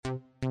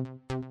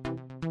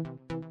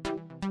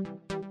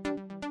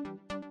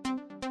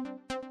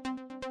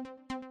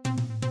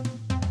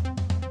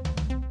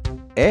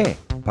Hey,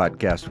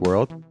 podcast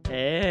world.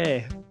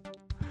 Hey,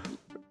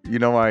 You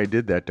know why I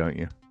did that, don't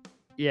you?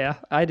 yeah,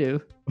 I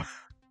do.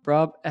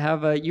 Rob,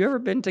 have you ever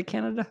been to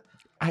Canada?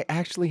 I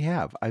actually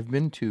have. I've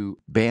been to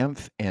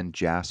Banff and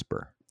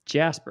Jasper.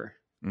 Jasper.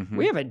 Mhm.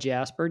 We have a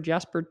Jasper,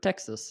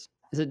 Texas.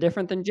 Is it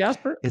different than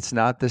Jasper? It's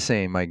not the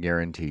same, I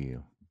guarantee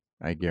you.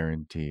 I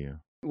guarantee you.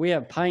 We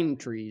have pine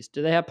trees.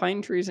 Do they have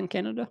pine trees in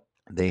Canada?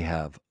 They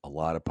have a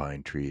lot of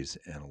pine trees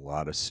and a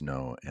lot of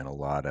snow and a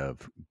lot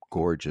of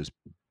gorgeous,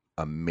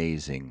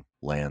 amazing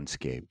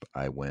landscape.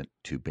 I went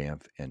to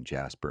Banff and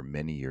Jasper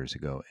many years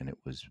ago, and it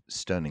was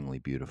stunningly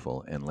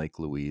beautiful. And Lake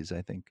Louise,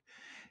 I think,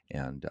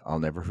 and I'll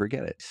never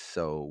forget it.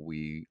 So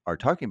we are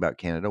talking about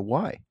Canada.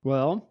 Why?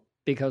 Well,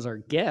 because our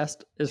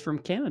guest is from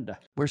Canada.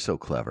 We're so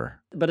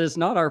clever. But it's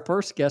not our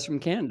first guest from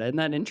Canada. Isn't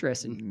that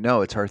interesting?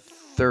 No, it's our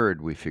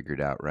third we figured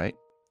out, right?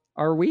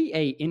 Are we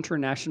a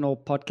international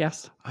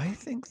podcast? I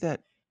think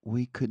that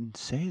we could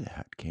say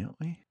that, can't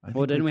we?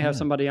 Well, didn't we have can.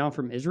 somebody on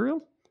from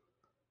Israel?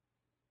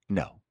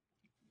 No.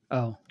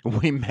 Oh.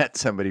 We met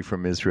somebody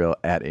from Israel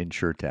at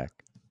InsurTech.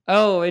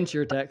 Oh,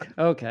 InsurTech.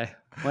 Okay.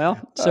 Well,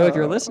 so if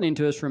you're listening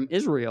to us from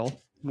Israel,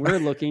 we're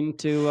looking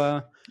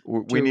to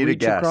We need a reach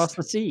guest. across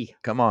the sea.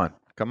 Come on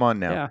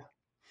now. Yeah.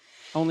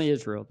 Only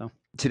Israel, though.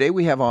 Today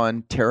we have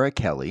on Tara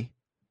Kelly,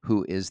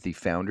 who is the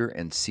founder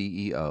and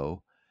CEO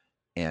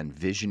and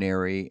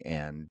visionary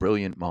and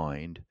brilliant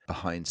mind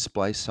behind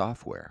Splice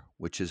Software,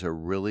 which is a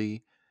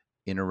really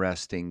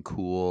interesting,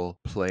 cool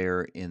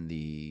player in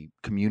the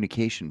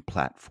communication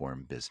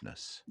platform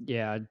business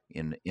Yeah.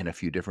 in a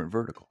few different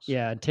verticals.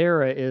 Yeah.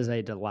 Tara is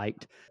a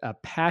delight, a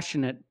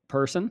passionate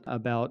person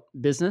about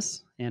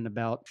business and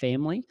about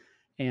family,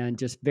 and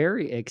just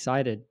very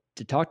excited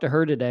to talk to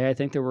her today. I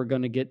think that we're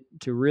going to get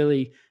to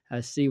really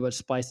see what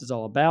Splice is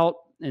all about,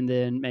 and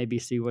then maybe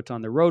see what's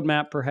on the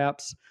roadmap,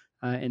 perhaps.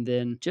 And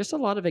then just a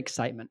lot of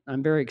excitement.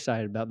 I'm very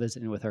excited about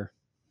visiting with her.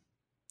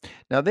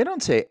 Now, they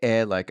don't say,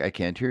 like I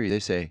can't hear you. They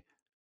say,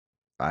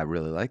 I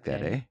really like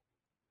that, eh?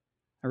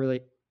 I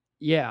really,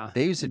 yeah.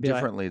 They use it It'd be like-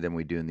 differently than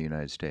we do in the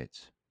United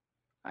States.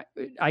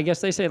 I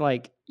guess they say eh?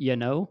 You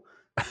know.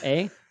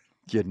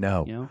 You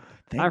know,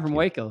 Thank I'm from you.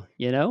 Waco,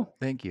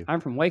 Thank you.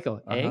 I'm from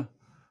Waco, eh?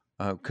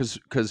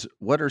 Because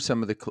what are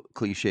some of the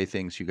cliche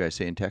things you guys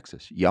say in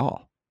Texas?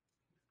 Y'all.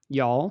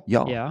 Y'all.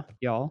 Y'all. Yeah,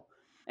 y'all.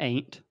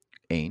 Ain't.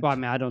 Ain't. Well, I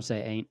mean, I don't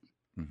say ain't.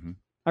 Mhm.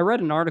 I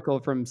read an article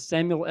from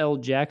Samuel L.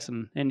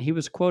 Jackson, and he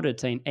was quoted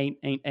saying ain't.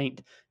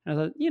 And I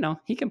thought,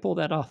 he can pull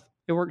that off.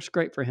 It works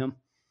great for him.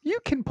 You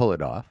can pull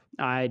it off.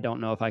 I don't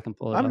know if I can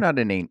pull it I'm off. not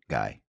an ain't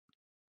guy.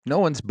 No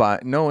one's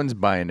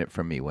buying it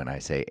from me when I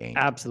say ain't.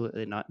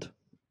 Absolutely not.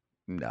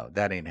 No,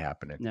 that ain't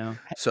happening. No.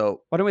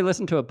 So Why don't we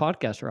listen to a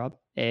podcast, Rob?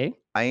 Eh?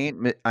 I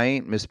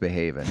ain't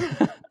misbehaving.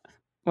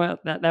 Well,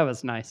 that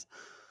was nice.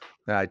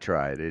 I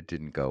tried. It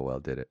didn't go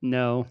well, did it?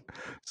 No.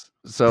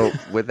 So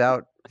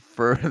without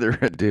further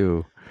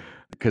ado,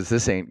 because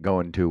this ain't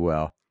going too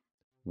well,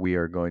 we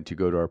are going to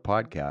go to our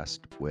podcast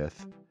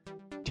with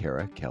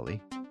Tara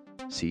Kelly,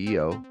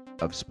 CEO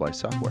of Splice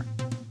Software.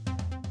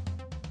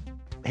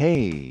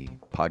 Hey,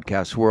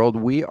 podcast world.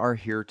 We are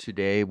here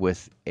today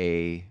with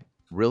a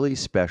really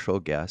special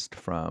guest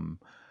from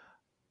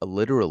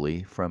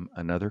literally from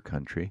another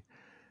country,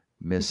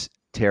 Miss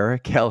Tara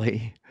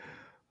Kelly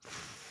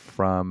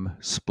from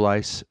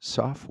Splice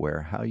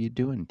Software. How you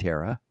doing,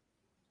 Tara?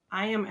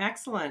 I am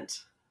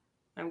excellent.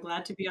 I'm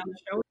glad to be on the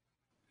show.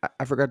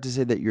 I forgot to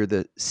say that you're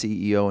the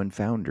CEO and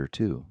founder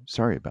too.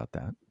 Sorry about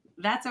that.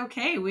 That's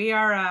okay. We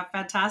are a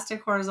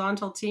fantastic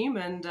horizontal team,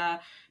 and I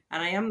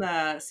am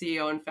the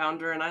CEO and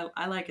founder, and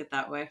I like it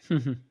that way.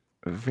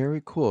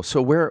 Very cool.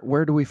 So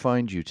where do we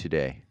find you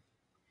today?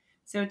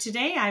 So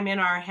today I'm in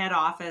our head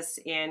office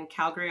in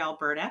Calgary,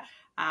 Alberta,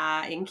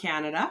 in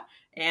Canada,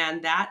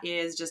 and that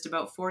is just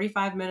about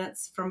 45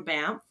 minutes from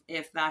Banff,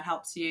 if that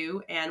helps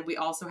you. And we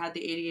also had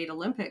the 88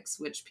 Olympics,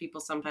 which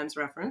people sometimes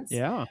reference.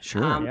 Yeah.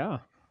 Sure. Yeah.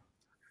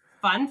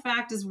 Fun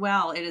fact as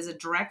well, it is a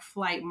direct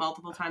flight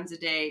multiple times a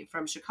day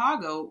from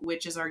Chicago,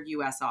 which is our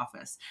U.S.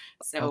 office.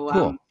 So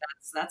cool.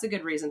 That's a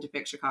good reason to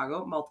pick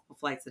Chicago, multiple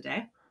flights a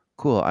day.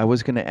 Cool. I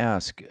was going to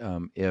ask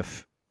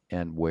if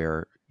and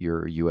where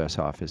your U.S.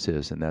 office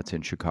is, and that's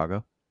in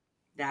Chicago?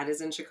 That is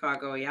in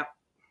Chicago, yep.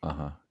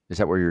 Uh-huh. Is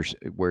that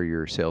where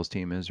your sales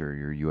team is, or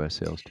your U.S.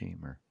 sales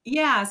team? Or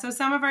Yeah, so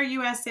some of our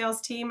U.S.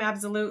 sales team,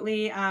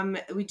 absolutely.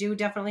 We do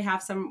definitely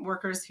have some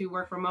workers who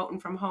work remote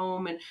and from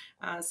home,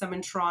 and some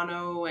in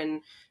Toronto,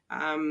 and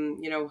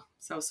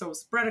so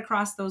spread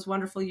across those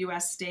wonderful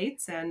U.S.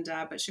 states. And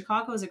but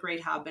Chicago is a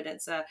great hub, and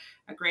it's a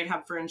great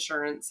hub for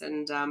insurance,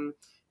 and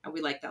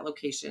we like that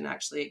location.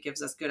 Actually, it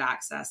gives us good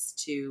access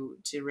to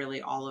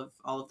really all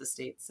of the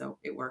states, so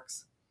it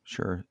works.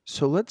 Sure.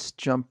 So let's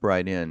jump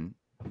right in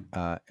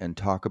and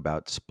talk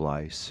about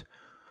Splice.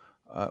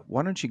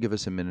 Why don't you give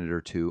us a minute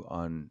or two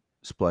on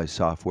Splice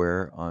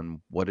Software,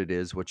 on what it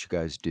is, what you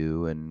guys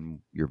do, and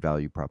your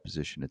value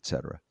proposition, et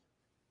cetera?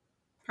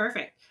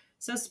 Perfect.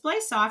 So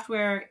Splice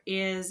Software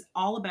is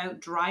all about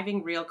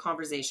driving real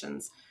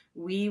conversations.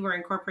 We were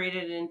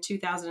incorporated in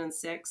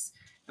 2006,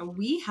 and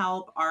we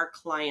help our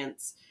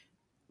clients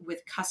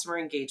with customer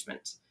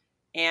engagement.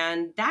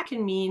 And that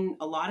can mean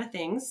a lot of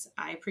things.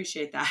 I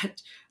appreciate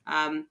that.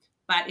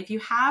 But if you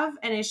have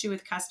an issue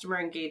with customer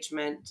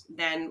engagement,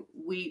 then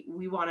we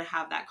want to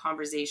have that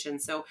conversation.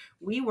 So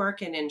we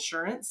work in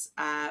insurance,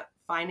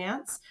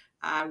 finance,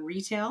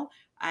 retail,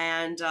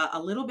 and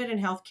a little bit in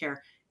healthcare.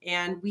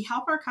 And we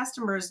help our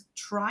customers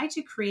try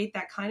to create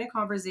that kind of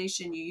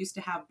conversation you used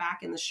to have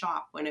back in the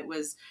shop when it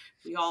was,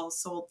 we all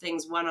sold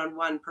things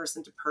one-on-one,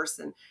 person to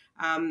person.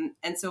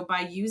 And so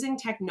by using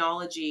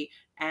technology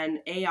and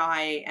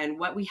AI and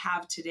what we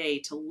have today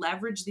to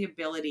leverage the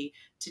ability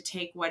to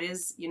take what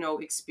is,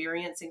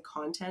 experience and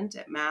content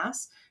at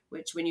mass,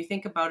 which when you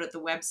think about it,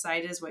 the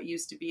website is what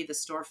used to be the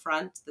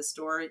storefront, the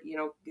store, we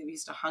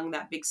used to hung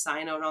that big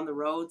sign out on the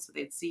road so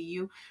they'd see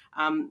you.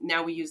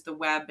 Now we use the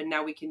web and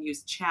now we can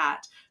use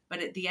chat. But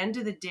at the end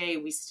of the day,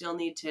 we still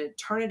need to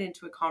turn it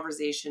into a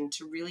conversation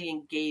to really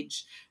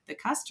engage the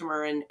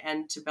customer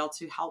and to be able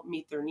to help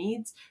meet their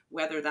needs,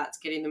 whether that's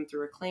getting them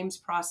through a claims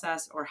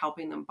process or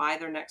helping them buy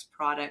their next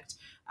product.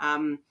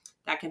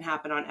 That can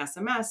happen on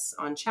SMS,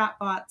 on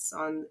chatbots,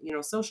 on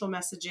social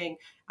messaging,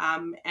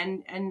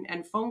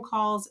 and phone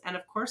calls, and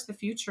of course the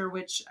future,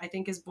 which I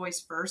think is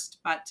voice first.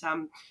 But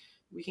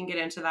we can get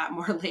into that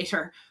more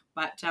later.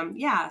 But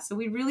so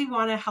we really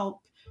want to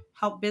help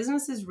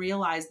businesses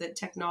realize that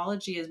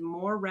technology is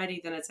more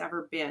ready than it's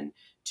ever been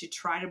to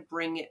try to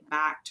bring it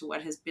back to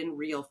what has been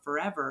real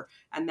forever,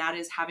 and that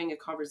is having a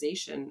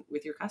conversation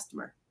with your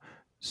customer.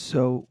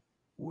 So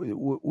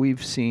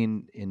we've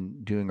seen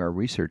in doing our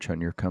research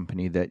on your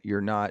company that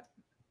you're not,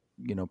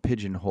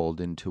 pigeonholed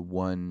into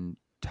one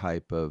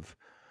type of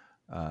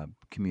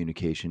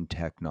communication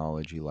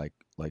technology like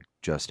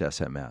just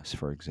SMS,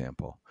 for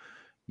example.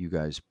 You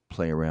guys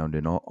play around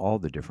in all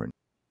the different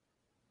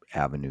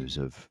avenues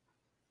of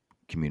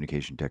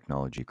communication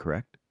technology,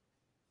 correct?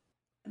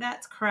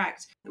 That's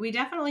correct. We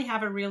definitely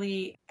have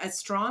a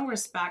strong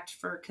respect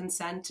for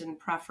consent and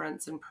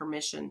preference and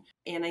permission.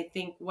 And I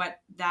think what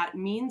that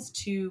means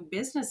to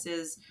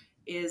businesses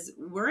is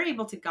we're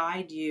able to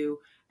guide you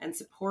and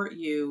support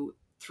you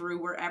through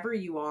wherever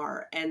you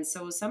are. And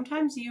so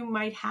sometimes you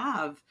might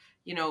have,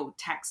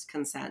 text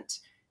consent.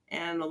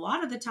 And a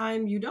lot of the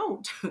time you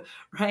don't,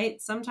 right?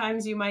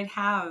 Sometimes you might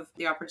have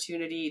the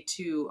opportunity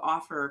to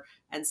offer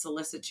and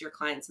solicit to your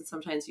clients, and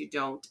sometimes you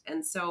don't.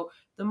 And so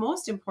the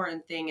most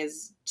important thing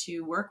is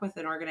to work with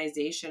an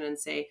organization and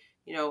say,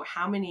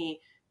 how many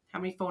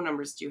phone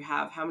numbers do you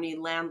have? How many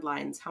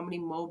landlines? How many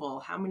mobile?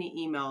 How many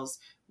emails?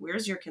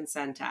 Where's your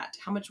consent at?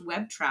 How much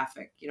web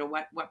traffic?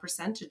 What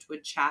percentage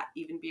would chat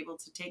even be able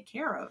to take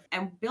care of?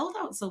 And build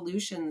out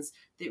solutions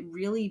that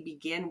really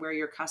begin where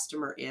your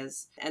customer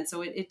is. And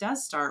so it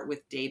does start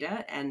with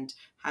data and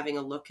having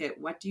a look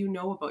at what do you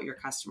know about your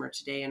customer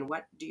today and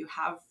what do you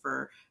have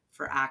for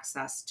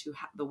access to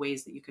the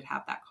ways that you could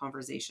have that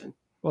conversation.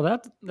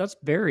 Well, that's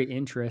very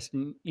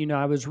interesting.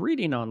 I was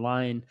reading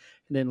online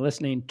and then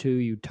listening to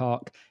you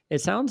talk. It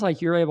sounds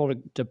like you're able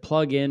to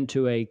plug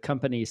into a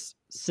company's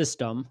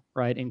system,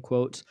 right, in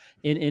quotes,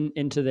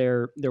 into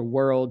their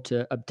world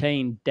to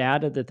obtain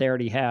data that they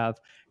already have,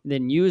 and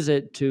then use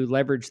it to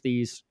leverage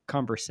these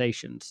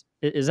conversations.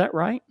 Is that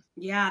right?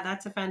 Yeah,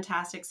 that's a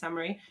fantastic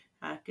summary.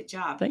 Good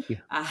job. Thank you.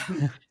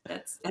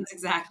 That's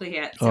exactly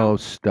it. So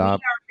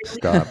stop.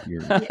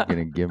 You're going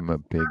to give him a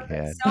big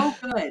head. So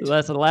good.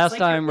 That's the last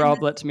time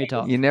Rob lets me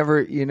talk. You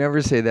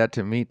never say that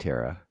to me,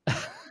 Tara.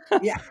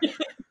 Yeah.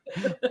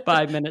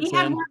 5 minutes he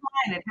had in. one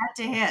line, it had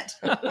to hit.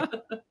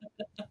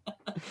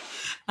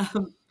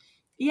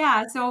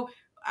 So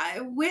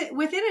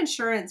within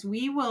insurance,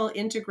 we will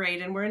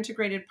integrate, and we're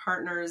integrated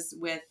partners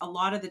with a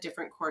lot of the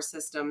different core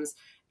systems.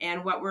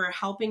 And what we're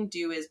helping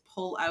do is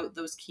pull out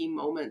those key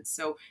moments.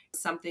 So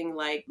something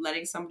like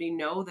letting somebody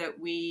know that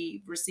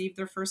we received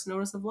their first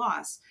notice of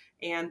loss,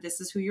 and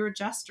this is who your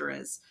adjuster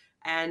is.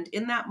 And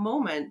in that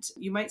moment,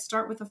 you might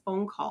start with a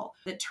phone call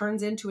that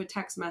turns into a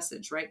text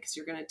message, right? Because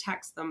you're going to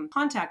text them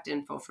contact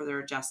info for their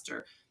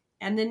adjuster.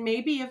 And then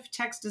maybe if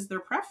text is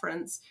their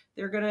preference,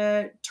 they're going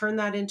to turn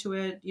that into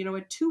a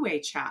two-way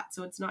chat.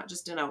 So it's not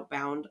just an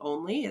outbound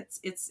only.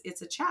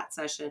 It's a chat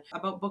session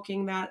about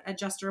booking that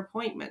adjuster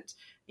appointment.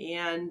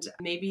 And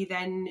maybe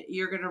then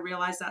you're going to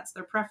realize that's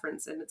their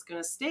preference and it's going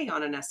to stay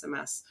on an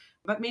SMS.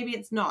 But maybe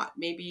it's not.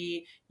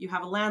 Maybe you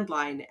have a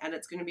landline and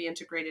it's going to be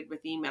integrated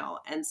with email.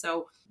 And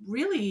so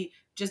really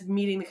just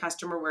meeting the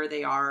customer where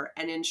they are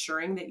and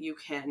ensuring that you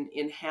can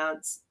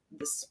enhance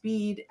the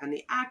speed and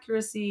the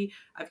accuracy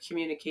of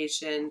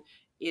communication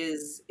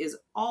is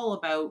all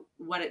about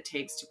what it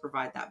takes to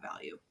provide that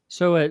value.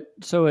 So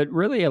it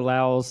really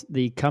allows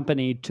the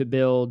company to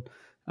build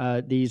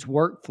these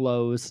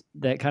workflows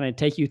that kind of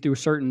take you through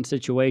certain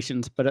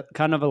situations, but it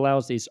kind of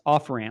allows these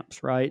off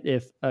ramps, right?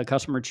 If a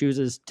customer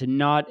chooses to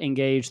not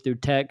engage through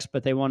text,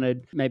 but they want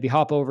to maybe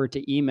hop over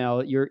to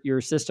email,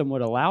 your system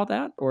would allow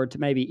that, or to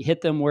maybe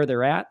hit them where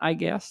they're at, I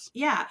guess.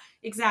 Yeah.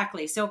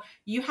 Exactly. So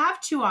you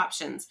have two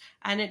options,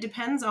 and it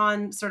depends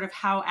on sort of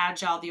how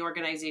agile the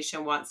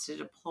organization wants to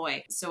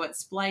deploy. So at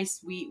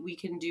Splice, we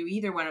can do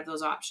either one of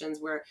those options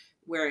where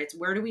it's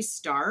where do we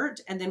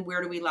start and then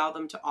where do we allow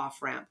them to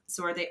off ramp.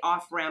 So are they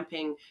off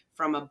ramping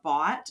from a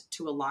bot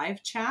to a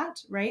live chat,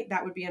 right?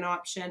 That would be an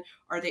option.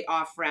 Are they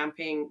off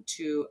ramping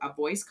to a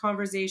voice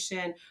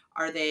conversation?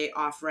 Are they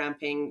off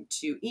ramping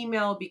to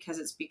email because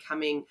it's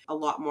becoming a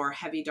lot more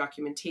heavy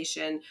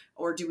documentation?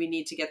 Or do we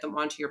need to get them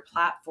onto your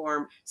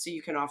platform so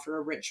you can offer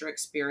a richer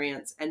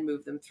experience and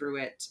move them through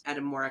it at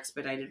a more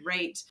expedited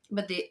rate?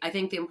 But I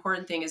think the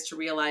important thing is to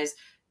realize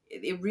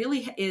it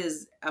really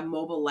is a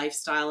mobile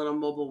lifestyle in a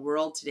mobile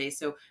world today.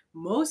 So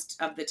most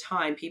of the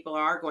time, people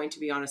are going to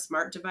be on a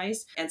smart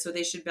device. And so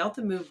they should be able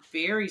to move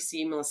very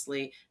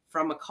seamlessly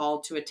from a call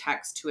to a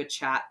text to a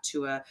chat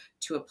to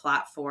a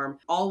platform,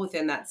 all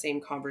within that same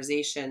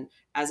conversation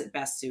as it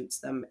best suits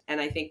them.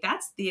 And I think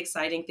that's the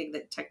exciting thing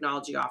that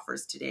technology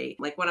offers today.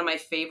 Like one of my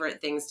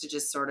favorite things to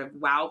just sort of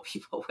wow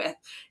people with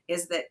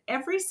is that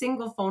every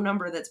single phone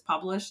number that's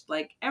published,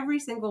 like every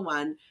single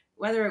one,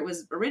 whether it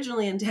was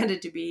originally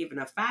intended to be even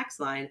a fax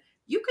line,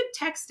 you could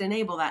text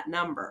enable that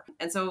number.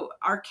 And so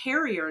our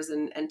carriers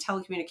and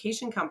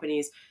telecommunication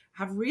companies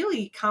have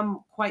really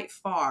come quite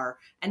far.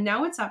 And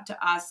now it's up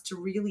to us to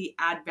really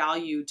add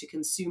value to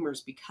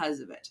consumers because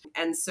of it.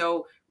 And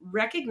so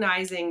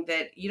recognizing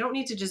that you don't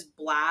need to just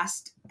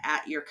blast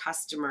at your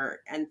customer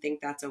and think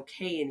that's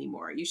okay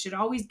anymore. You should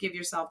always give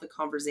yourself the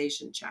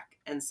conversation check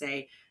and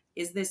say,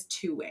 is this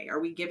two-way?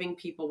 Are we giving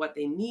people what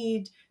they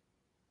need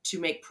to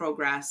make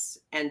progress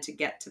and to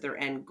get to their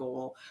end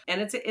goal?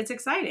 And it's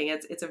exciting.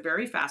 It's a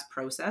very fast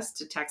process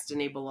to text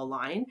enable a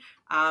line,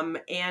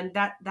 and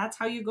that's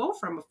how you go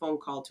from a phone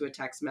call to a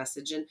text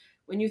message. And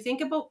when you think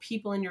about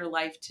people in your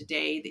life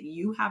today that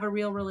you have a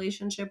real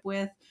relationship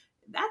with,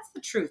 that's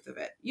the truth of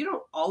it. You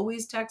don't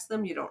always text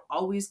them. You don't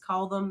always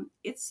call them.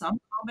 It's some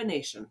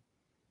combination.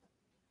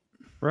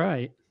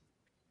 Right.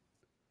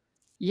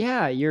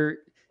 Yeah,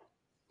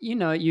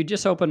 you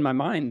just opened my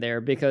mind there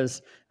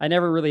because I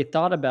never really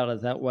thought about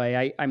it that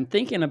way. I'm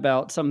thinking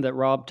about something that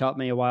Rob taught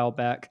me a while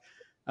back.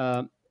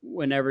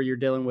 Whenever you're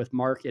dealing with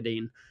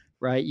marketing,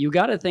 right? You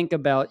got to think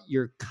about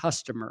your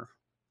customer.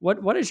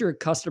 What is your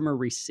customer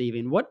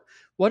receiving? What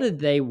do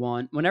they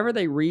want? Whenever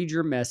they read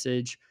your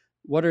message,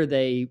 what are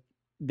they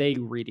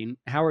reading?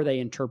 How are they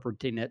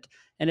interpreting it?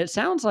 And it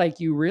sounds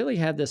like you really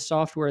have this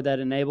software that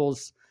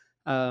enables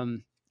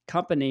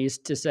companies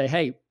to say,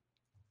 hey,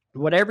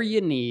 whatever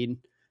you need,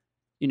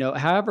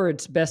 however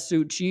it's best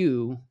suits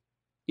you,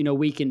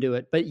 we can do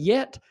it. But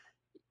yet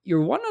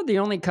you're one of the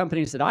only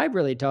companies that I've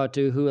really talked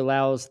to who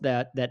allows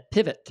that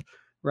pivot,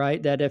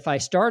 right? That if I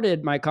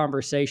started my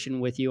conversation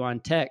with you on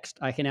text,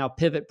 I can now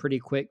pivot pretty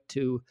quick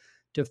to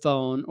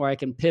phone, or I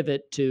can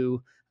pivot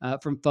to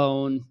from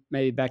phone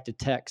maybe back to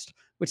text,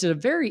 which is a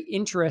very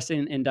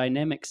interesting and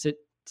dynamic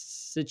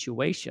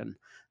situation.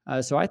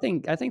 So I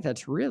think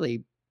that's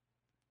really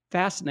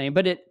fascinating.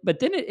 But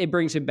then it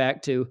brings me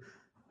back to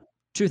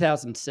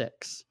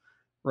 2006,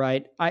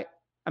 right? I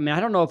mean, I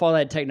don't know if all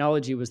that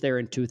technology was there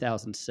in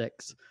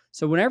 2006.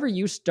 So whenever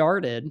you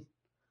started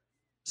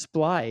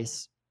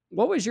Splice,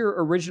 what was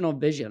your original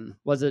vision?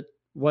 Was it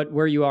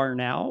where you are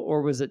now,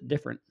 or was it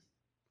different?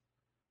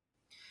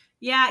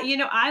 Yeah,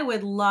 I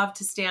would love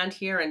to stand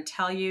here and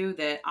tell you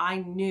that I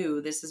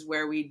knew this is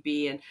where we'd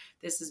be, and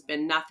this has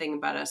been nothing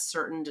but a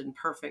certain and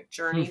perfect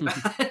journey.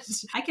 But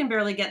I can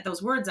barely get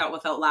those words out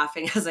without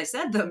laughing as I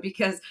said them,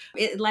 because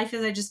life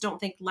is, I just don't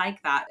think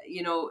like that.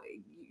 You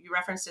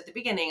referenced at the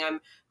beginning, I'm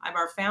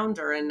our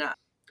founder, and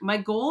my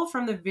goal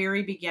from the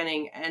very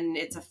beginning, and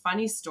it's a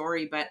funny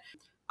story, but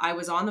I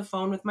was on the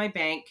phone with my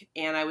bank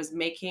and I was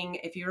making,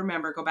 if you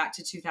remember, go back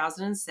to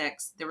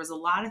 2006, there was a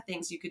lot of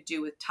things you could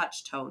do with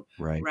touch tone,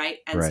 right?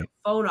 And so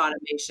phone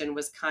automation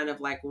was kind of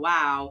like,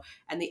 wow.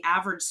 And the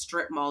average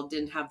strip mall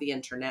didn't have the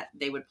internet.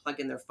 They would plug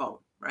in their phone,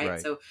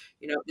 right? So,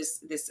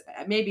 this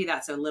maybe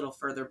that's a little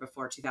further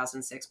before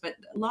 2006, but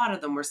a lot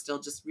of them were still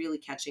just really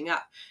catching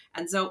up.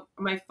 And so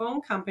my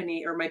phone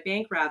company, or my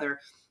bank rather,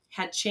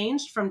 had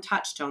changed from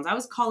touch tones. I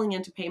was calling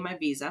in to pay my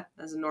Visa.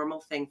 That's a normal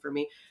thing for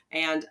me.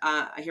 And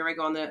here I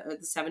go on the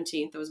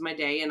 17th. It was my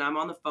day, and I'm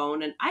on the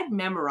phone, and I'd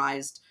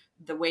memorized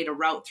the way to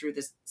route through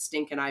this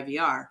stinking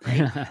IVR,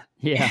 right?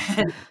 Yeah.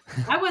 And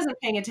I wasn't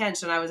paying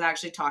attention. I was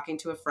actually talking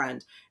to a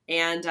friend,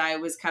 and I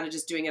was kind of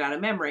just doing it out of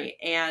memory.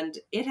 And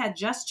it had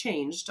just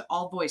changed to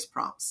all voice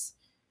prompts.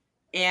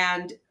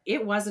 And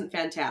it wasn't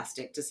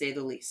fantastic, to say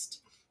the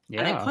least. Yeah.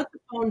 And I put the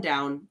phone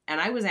down,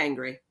 and I was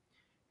angry.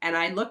 And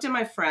I looked at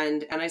my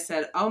friend and I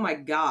said, oh my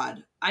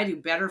God, I do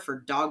better for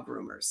dog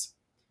groomers.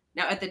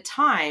 Now, at the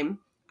time,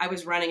 I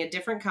was running a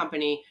different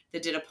company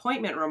that did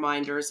appointment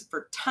reminders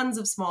for tons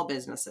of small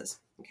businesses.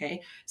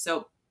 Okay.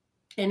 So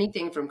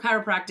anything from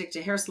chiropractic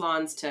to hair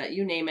salons to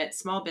you name it,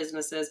 small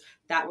businesses,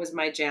 that was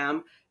my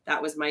jam.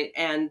 That was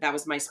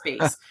my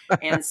space.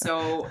 And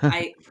so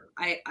I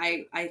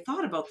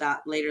thought about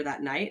that later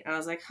that night, and I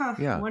was like,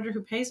 I wonder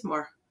who pays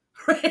more.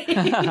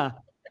 Right?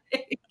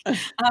 And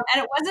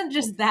it wasn't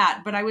just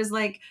that, but I was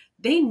like,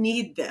 they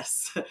need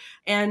this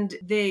and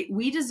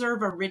we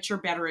deserve a richer,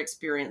 better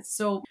experience.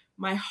 So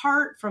my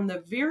heart from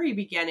the very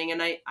beginning,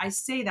 and I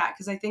say that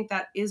because I think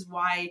that is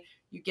why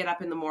you get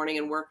up in the morning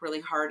and work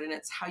really hard, and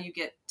it's how you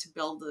get to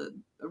build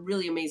a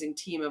really amazing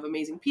team of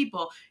amazing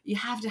people. You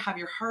have to have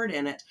your heart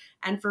in it.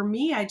 And for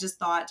me, I just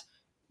thought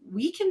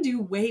we can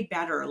do way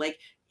better. Like,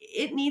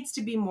 it needs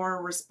to be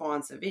more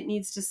responsive. It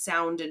needs to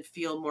sound and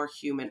feel more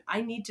human.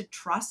 I need to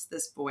trust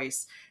this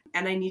voice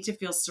and I need to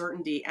feel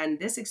certainty. And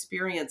this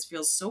experience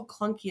feels so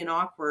clunky and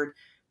awkward.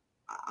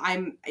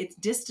 It's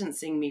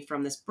distancing me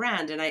from this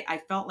brand. And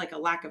I felt like a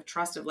lack of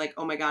trust of like,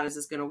 oh my God, is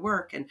this going to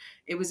work? And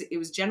it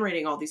was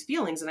generating all these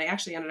feelings. And I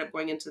actually ended up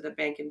going into the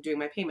bank and doing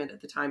my payment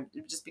at the time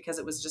just because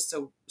it was just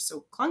so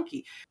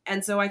clunky.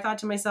 And so I thought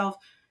to myself,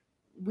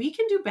 we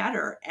can do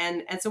better.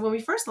 And so when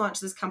we first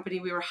launched this company,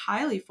 we were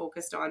highly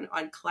focused on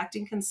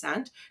collecting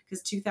consent,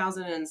 because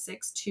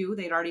 2006 too,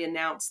 they'd already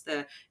announced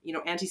the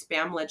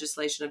anti-spam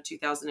legislation of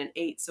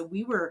 2008. So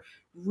we were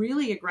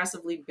really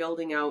aggressively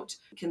building out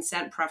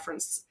consent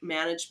preference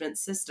management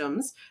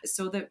systems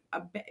so that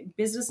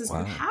businesses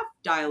could have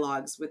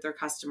dialogues with their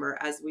customer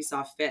as we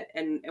saw fit.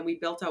 And we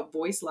built out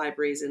voice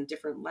libraries in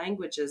different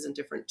languages and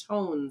different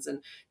tones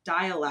and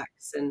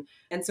dialects.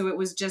 And so it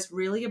was just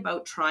really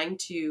about trying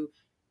to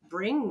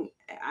bring,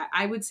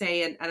 I would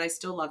say, and I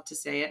still love to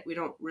say it, we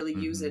don't really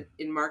use it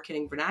in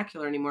marketing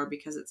vernacular anymore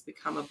because it's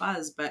become a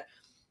buzz, but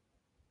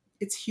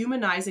it's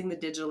humanizing the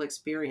digital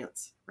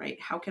experience, right?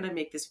 How can I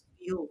make this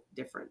feel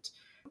different?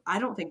 I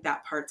don't think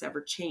that part's ever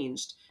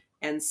changed.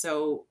 And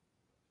so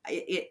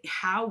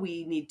how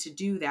we need to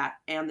do that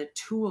and the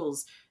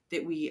tools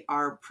that we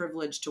are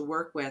privileged to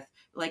work with,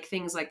 like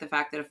things like the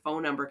fact that a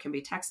phone number can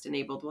be text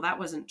enabled. Well, that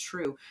wasn't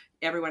true.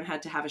 Everyone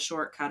had to have a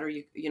shortcut, or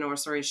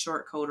a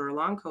short code or a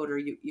long code, or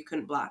you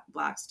couldn't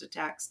blast to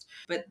text.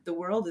 But the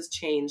world has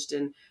changed,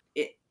 and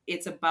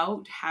it's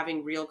about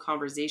having real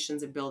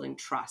conversations and building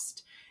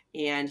trust.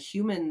 And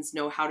humans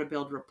know how to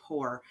build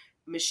rapport.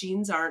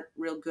 Machines aren't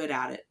real good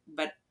at it,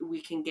 but we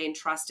can gain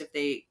trust if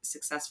they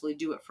successfully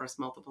do it for us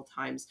multiple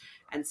times.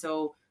 And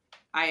so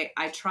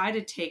I try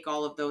to take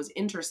all of those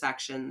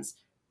intersections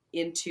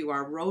into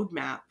our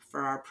roadmap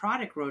for our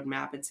product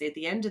roadmap and say, at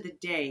the end of the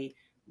day,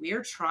 we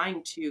are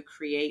trying to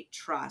create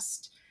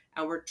trust,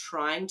 and we're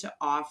trying to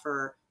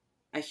offer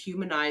a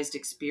humanized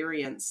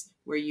experience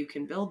where you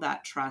can build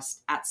that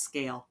trust at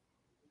scale,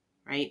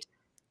 right?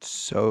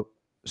 So,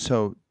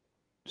 so,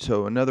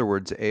 so in other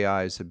words,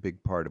 AI is a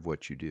big part of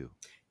what you do.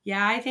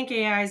 Yeah, I think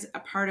AI is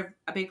a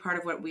big part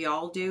of what we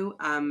all do,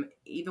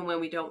 even when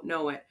we don't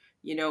know it.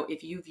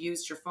 If you've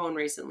used your phone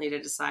recently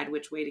to decide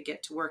which way to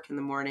get to work in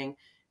the morning,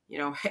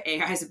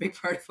 AI is a big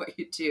part of what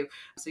you do.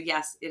 So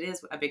yes, it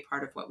is a big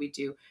part of what we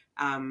do.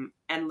 And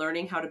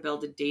learning how to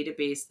build a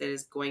database that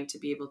is going to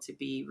be able to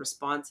be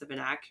responsive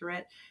and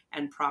accurate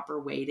and proper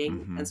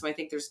weighting. And so I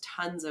think there's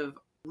tons of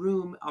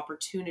room,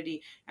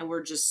 opportunity, and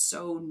we're just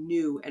so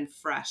new and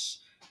fresh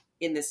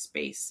in this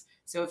space.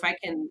 So if I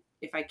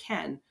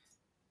can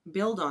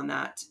build on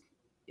that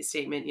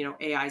statement,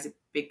 AI is a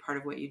big part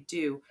of what you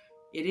do.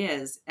 It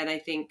is. And I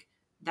think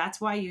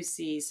that's why you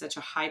see such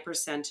a high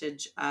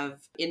percentage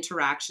of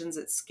interactions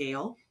at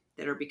scale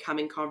that are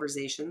becoming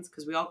conversations,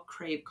 because we all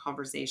crave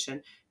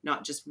conversation,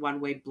 not just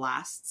one-way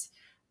blasts.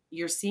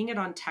 You're seeing it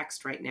on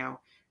text right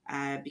now,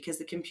 because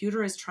the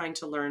computer is trying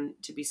to learn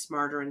to be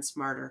smarter and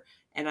smarter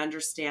and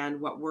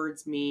understand what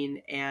words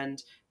mean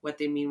and what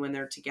they mean when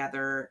they're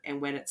together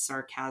and when it's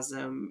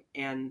sarcasm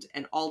and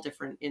all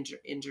different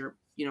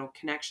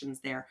connections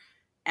there.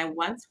 And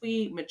once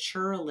we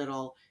mature a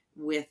little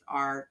with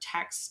our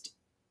text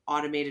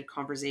automated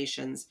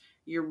conversations,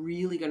 you're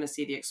really going to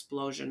see the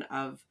explosion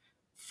of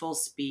full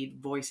speed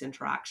voice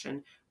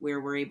interaction where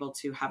we're able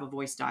to have a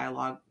voice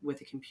dialogue with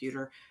a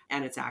computer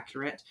and it's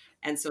accurate.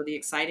 And so the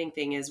exciting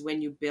thing is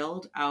when you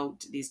build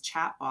out these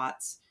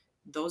chatbots,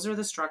 those are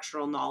the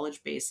structural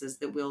knowledge bases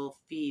that will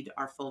feed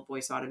our full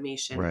voice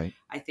automation. Right.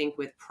 I think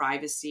with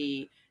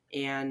privacy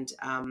and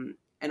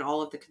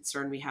all of the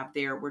concern we have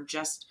there,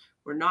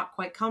 we're not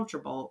quite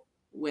comfortable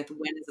with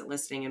when is it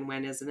listening and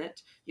when isn't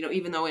it.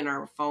 Even though in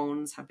our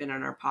phones have been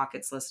in our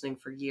pockets listening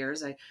for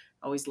years, I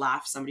always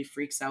laugh. Somebody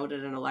freaks out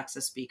at an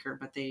Alexa speaker,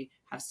 but they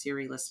have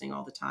Siri listening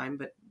all the time.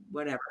 But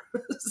whatever,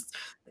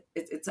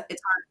 it's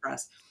hard for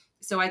us.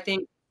 So I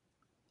think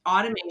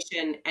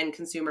automation and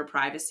consumer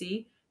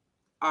privacy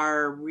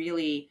are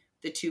really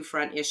the two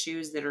front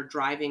issues that are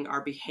driving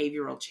our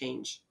behavioral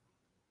change.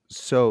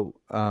 So,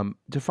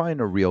 define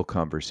a real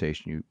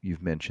conversation.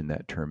 You've mentioned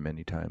that term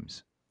many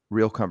times.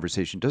 Real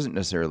conversation doesn't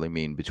necessarily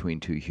mean between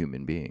two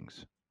human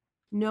beings.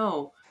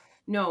 No,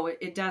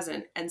 it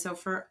doesn't. And so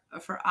for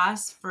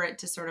us, for it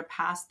to sort of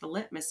pass the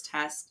litmus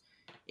test,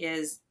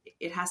 is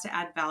it has to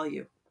add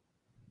value.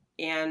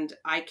 And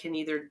I can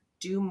either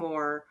do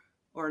more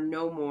or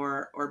know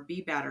more or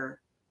be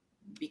better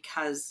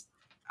because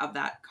of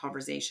that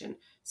conversation.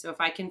 So if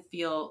I can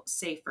feel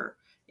safer,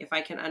 if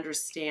I can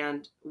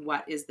understand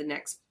what is the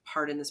next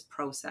part in this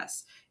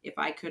process, if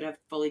I could have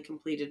fully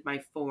completed my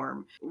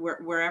form,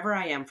 wherever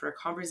I am, for a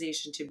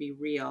conversation to be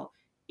real,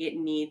 it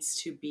needs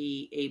to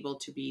be able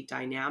to be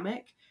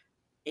dynamic.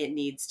 It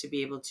needs to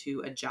be able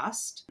to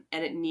adjust,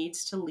 and it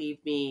needs to leave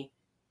me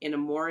in a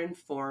more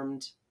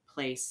informed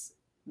place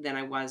than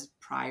I was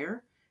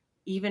prior,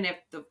 even if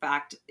the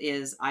fact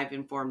is I've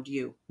informed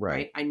you, Right.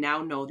 right? I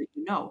now know that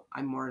you know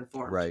I'm more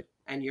informed, Right.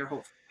 and you're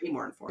hopefully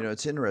more informed.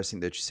 It's interesting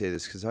that you say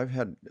this because I've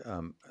had,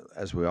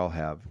 as we all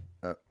have,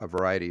 a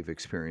variety of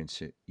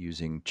experience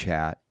using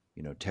chat,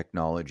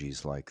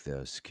 technologies like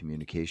this,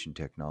 communication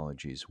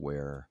technologies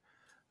where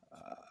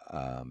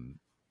um,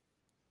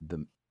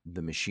 the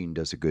the machine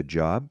does a good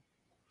job,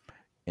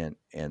 and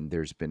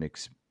there's been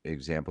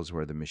examples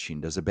where the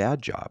machine does a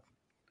bad job.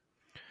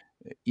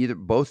 Either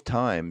both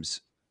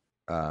times,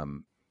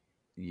 um,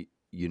 you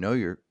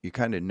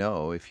kind of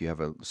know if you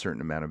have a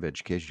certain amount of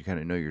education, you kind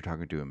of know you're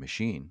talking to a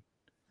machine.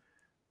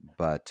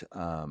 But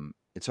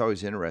it's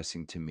always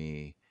interesting to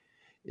me.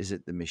 Is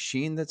it the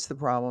machine that's the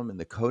problem and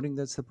the coding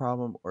that's the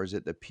problem, or is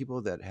it the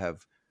people that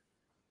have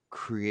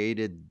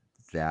created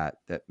that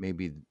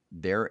maybe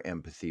their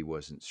empathy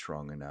wasn't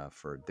strong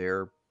enough, or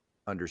their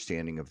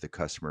understanding of the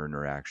customer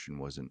interaction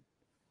wasn't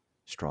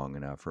strong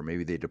enough, or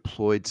maybe they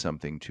deployed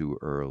something too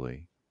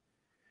early?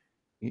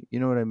 You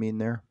know what I mean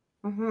there?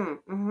 Hmm.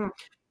 Hmm.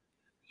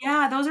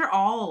 Yeah, those are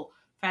all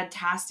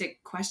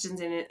fantastic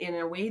questions, and in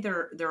a way,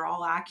 they're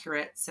all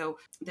accurate. So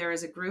there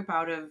is a group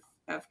out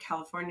of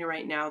California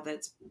right now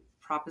that's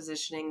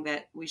propositioning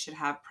that we should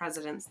have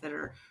presidents that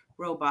are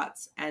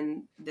robots,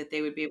 and that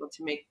they would be able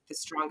to make the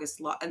strongest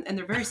law, and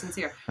they're very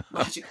sincere,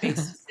 logic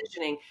based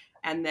decisioning,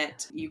 and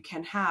that you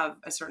can have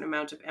a certain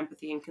amount of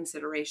empathy and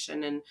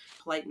consideration and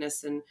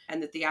politeness, and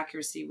that the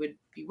accuracy would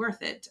be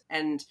worth it.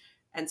 And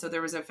so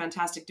there was a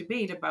fantastic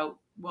debate about,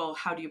 well,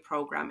 how do you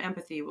program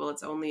empathy? Well,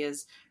 it's only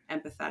as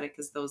empathetic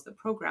as those that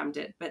programmed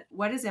it. But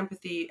what is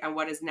empathy and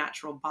what is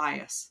natural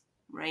bias,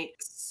 right?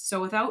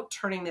 So without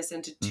turning this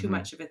into too Hmm.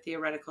 much of a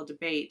theoretical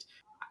debate,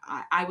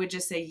 I would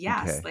just say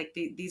yes. Okay. Like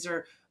these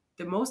are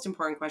the most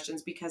important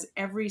questions, because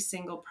every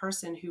single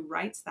person who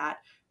writes that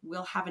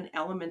will have an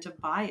element of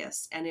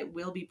bias, and it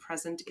will be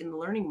present in the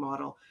learning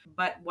model.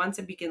 But once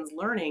it begins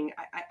learning,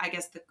 I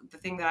guess the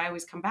thing that I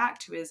always come back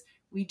to is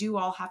we do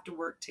all have to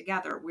work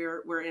together.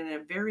 We're in a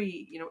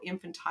very,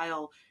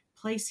 infantile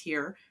place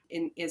here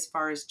in as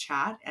far as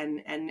chat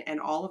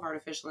and all of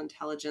artificial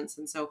intelligence.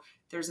 And so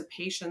there's a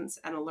patience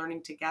and a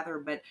learning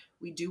together, but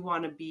we do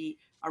want to be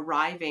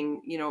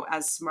arriving,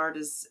 as smart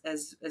as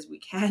we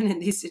can in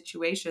these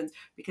situations,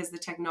 because the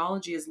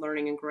technology is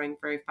learning and growing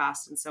very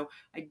fast. And so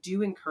I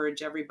do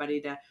encourage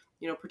everybody to,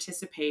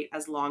 participate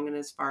as long and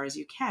as far as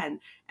you can,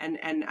 and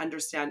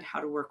understand how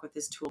to work with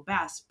this tool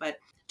best. But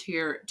to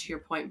your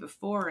point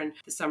before, and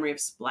the summary of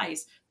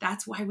Splice,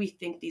 that's why we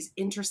think these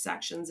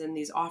intersections and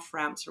these off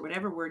ramps, or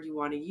whatever word you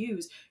want to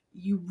use,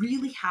 you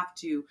really have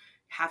to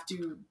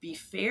be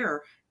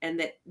fair, and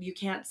that you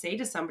can't say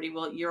to somebody,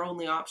 well, your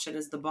only option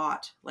is the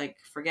bot. Like,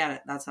 forget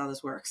it, that's how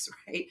this works.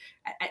 Right?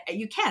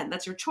 You can,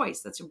 that's your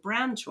choice, that's your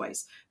brand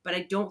choice. But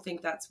I don't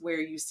think that's where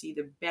you see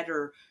the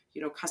better,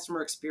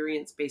 customer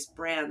experience based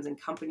brands and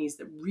companies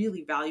that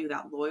really value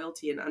that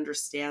loyalty and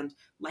understand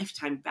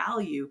lifetime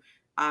value.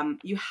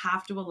 You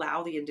have to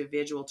allow the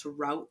individual to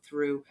route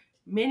through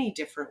many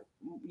different,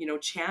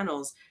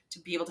 channels, to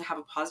be able to have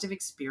a positive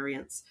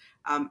experience,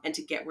 and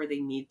to get where they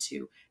need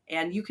to.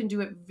 And you can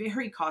do it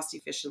very cost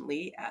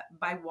efficiently,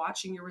 by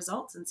watching your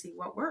results and see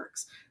what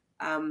works,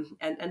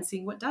 and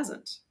seeing what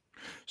doesn't.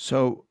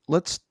 So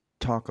let's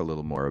talk a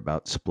little more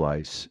about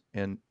Splice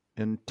and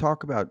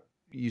talk about.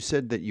 You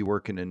said that you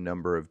work in a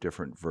number of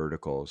different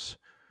verticals,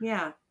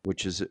 Yeah.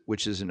 which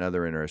is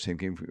another interesting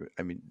thing.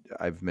 I mean,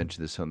 I've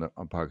mentioned this on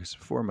podcasts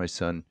before. My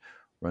son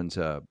runs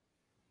a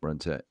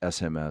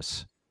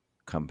SMS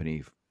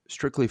company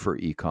strictly for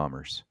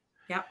e-commerce,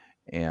 Yeah.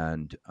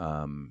 and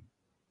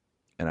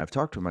I've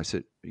talked to him. I've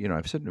said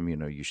to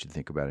him, you should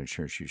think about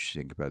insurance. You should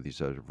think about these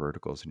other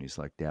verticals. And he's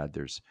like, Dad,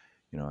 there's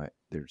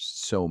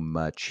so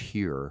much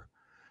here.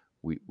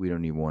 We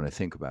don't even want to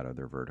think about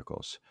other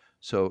verticals.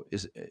 So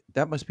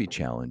that must be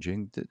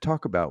challenging to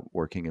talk about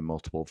working in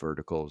multiple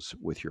verticals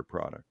with your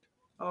product.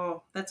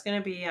 Oh, that's going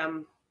to be,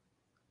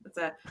 that's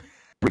a,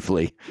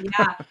 Briefly.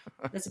 yeah,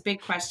 that's a big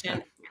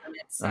question. And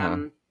it's,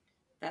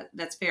 Uh-huh.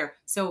 that's fair.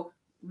 So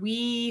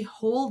we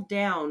hold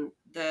down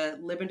the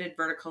limited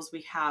verticals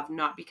we have,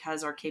 not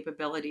because our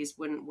capabilities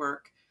wouldn't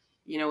work,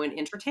 in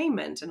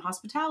entertainment and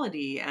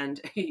hospitality,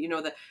 and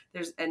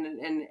there's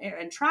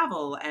and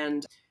travel,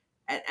 and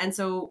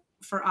so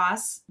for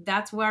us,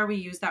 that's where we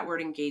use that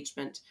word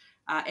engagement.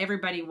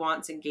 Everybody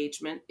wants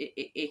engagement.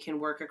 It can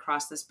work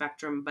across the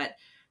spectrum, but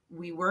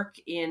we work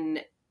in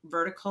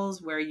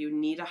verticals where you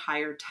need a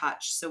higher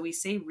touch. So we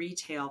say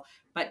retail,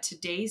 but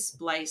today's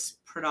Splice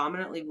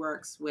predominantly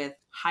works with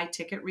high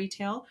ticket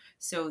retail.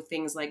 So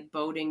things like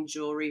boating,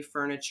 jewelry,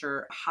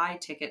 furniture, high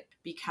ticket,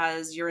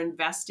 because you're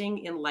investing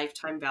in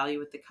lifetime value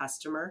with the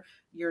customer.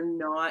 You're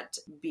not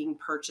being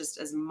purchased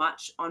as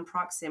much on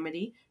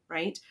proximity,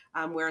 right?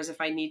 Whereas if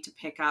I need to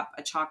pick up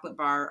a chocolate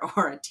bar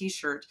or a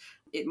t-shirt,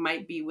 it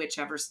might be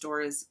whichever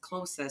store is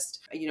closest.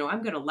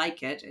 I'm going to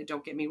like it,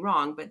 don't get me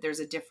wrong, but there's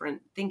a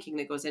different thinking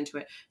that goes into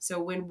it.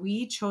 So when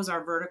we chose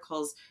our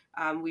verticals,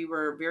 we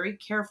were very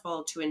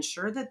careful to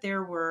ensure that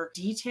there were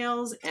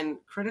details and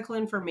critical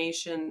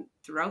information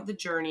throughout the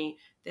journey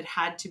that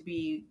had to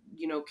be,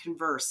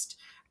 conversed.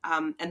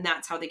 And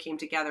that's how they came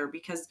together,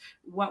 because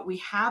what we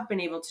have been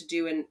able to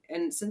do,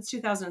 and since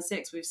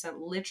 2006, we've sent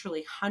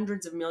literally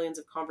hundreds of millions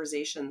of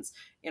conversations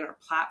in our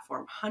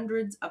platform,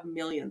 hundreds of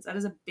millions. That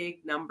is a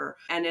big number.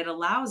 And it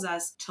allows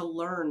us to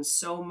learn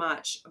so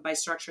much by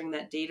structuring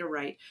that data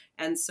right.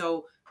 And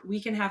so we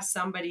can have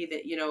somebody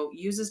that,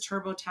 uses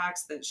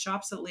TurboTax, that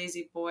shops at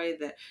Lazy Boy,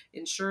 that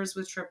insures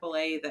with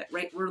AAA, that,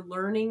 right, we're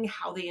learning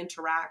how they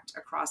interact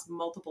across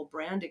multiple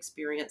brand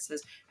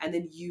experiences, and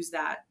then use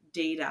that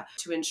data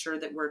to ensure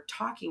that we're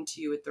talking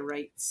to you at the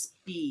right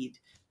speed,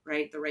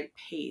 right, the right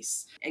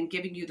pace, and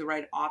giving you the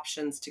right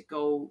options to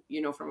go,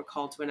 from a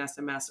call to an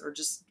SMS, or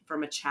just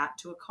from a chat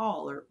to a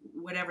call, or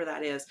whatever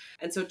that is.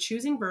 And so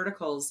choosing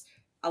verticals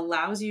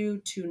allows you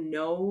to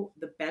know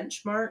the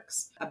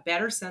benchmarks, a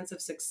better sense of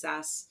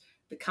success,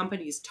 the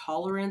company's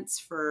tolerance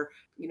for,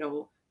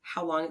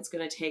 how long it's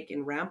going to take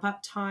in ramp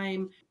up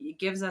time. It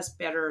gives us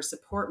better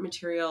support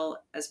material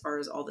as far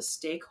as all the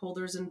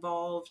stakeholders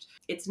involved.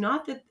 It's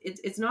not that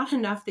it's not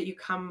enough that you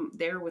come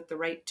there with the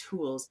right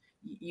tools.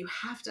 You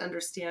have to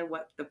understand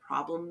what the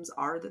problems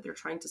are that they're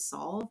trying to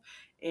solve,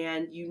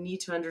 and you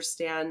need to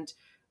understand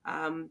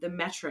the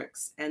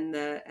metrics and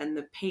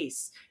the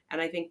pace.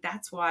 And I think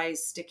that's why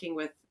sticking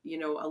with,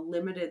 a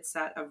limited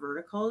set of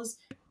verticals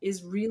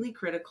is really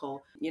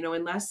critical,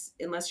 unless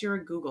you're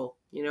a Google,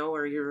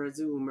 or you're a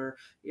Zoom, or,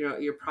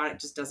 your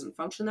product just doesn't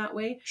function that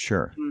way.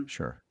 Sure.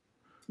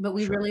 But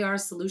we really are a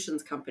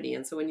solutions company.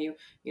 And so when you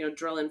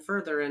drill in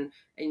further, and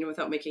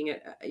without making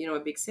it, a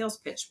big sales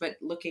pitch, but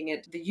looking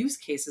at the use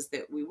cases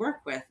that we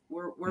work with,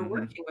 we're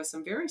working with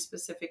some very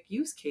specific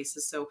use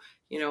cases. So,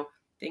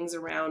 things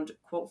around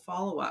quote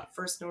follow-up,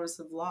 first notice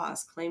of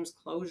loss, claims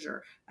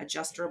closure,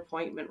 adjuster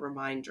appointment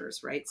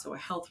reminders, right? So a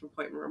health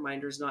appointment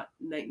reminder is not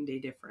night and day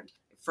different.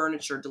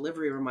 Furniture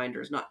delivery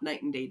reminders, not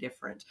night and day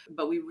different.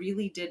 But we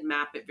really did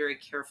map it very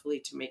carefully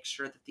to make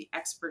sure that the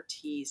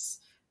expertise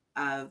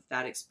of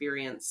that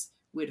experience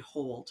would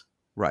hold.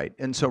 Right.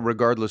 And so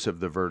regardless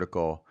of the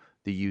vertical,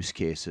 the use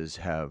cases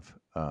have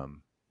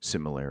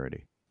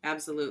similarity.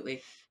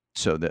 Absolutely.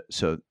 So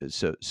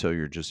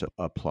you're just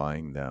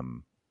applying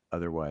them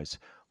otherwise.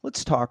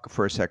 Let's talk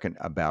for a second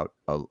about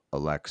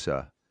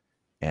Alexa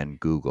and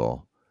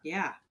Google.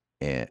 Yeah.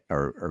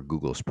 Or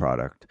Google's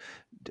product.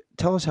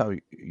 Tell us how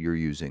you're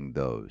using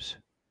those.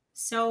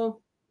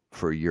 So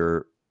for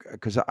your,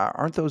 because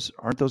aren't those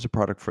a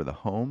product for the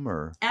home,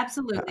 or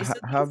absolutely?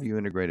 How have you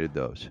integrated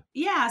those?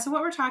 Yeah. So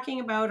what we're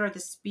talking about are the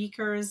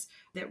speakers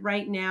that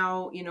right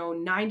now,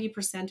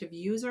 90% of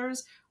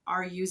users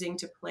are using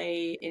to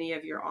play any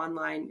of your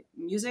online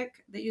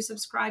music that you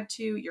subscribe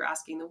to. You're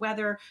asking the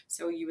weather.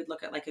 So you would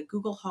look at like a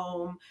Google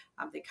Home.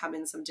 They come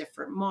in some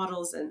different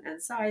models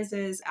and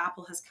sizes.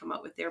 Apple has come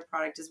out with their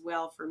product as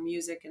well for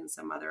music and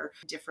some other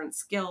different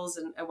skills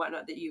and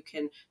whatnot that you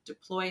can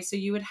deploy. So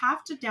you would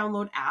have to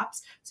download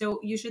apps. So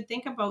you should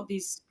think about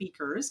these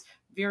speakers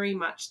very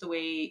much the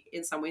way,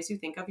 in some ways, you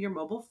think of your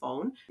mobile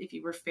phone. If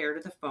you were fair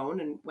to the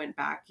phone and went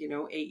back,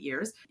 8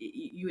 years,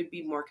 you would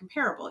be more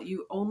comparable.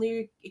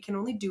 It can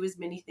only do as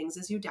many things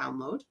as you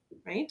download,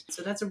 right?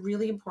 So that's a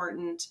really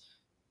important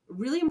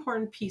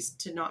piece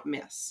to not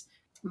miss.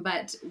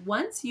 But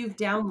once you've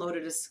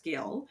downloaded a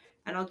skill,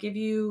 and I'll give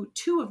you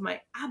two of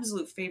my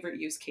absolute favorite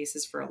use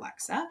cases for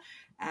Alexa.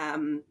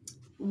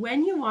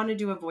 When you want to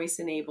do a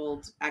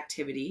voice-enabled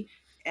activity,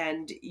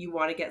 and you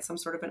want to get some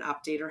sort of an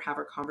update or have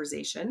a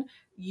conversation,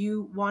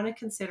 you want to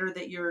consider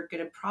that you're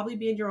going to probably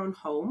be in your own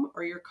home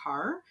or your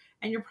car,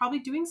 and you're probably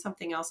doing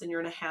something else and you're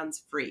in a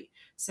hands-free.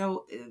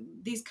 So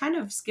these kind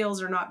of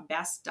skills are not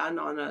best done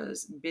on a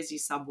busy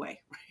subway,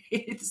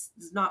 right? It's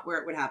not where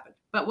it would happen.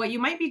 But what you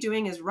might be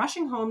doing is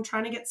rushing home,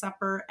 trying to get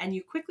supper, and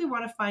you quickly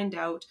want to find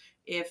out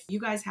if you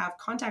guys have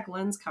contact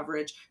lens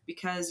coverage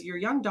because your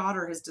young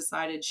daughter has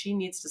decided she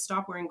needs to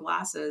stop wearing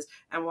glasses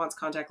and wants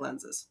contact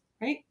lenses,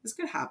 right? This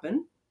could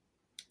happen.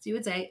 So you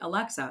would say,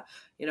 Alexa,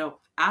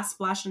 ask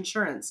Splash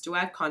Insurance, do I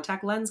have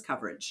contact lens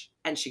coverage?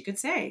 And she could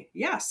say,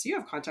 yes, you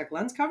have contact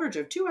lens coverage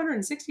of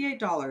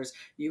 $268.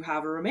 You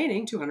have a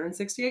remaining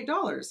 $268.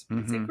 Mm-hmm.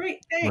 You'd say,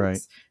 great, thanks. Right.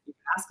 You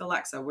could ask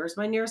Alexa, where's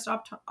my nearest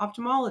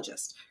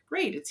ophthalmologist?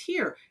 Great, it's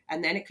here.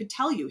 And then it could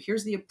tell you,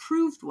 here's the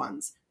approved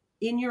ones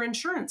in your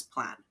insurance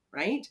plan.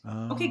 Right?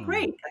 Oh. Okay,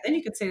 great. And then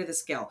you could say to the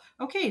skill,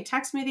 okay,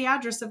 text me the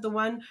address of the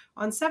one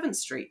on 7th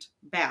Street.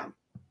 Bam.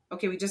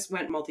 Okay, we just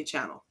went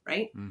multi-channel,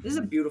 right? Mm-hmm. This is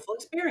a beautiful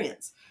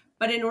experience.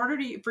 But in order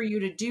for you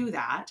to do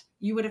that,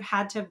 you would have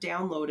had to have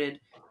downloaded,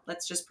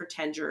 let's just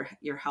pretend your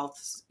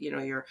health,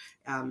 your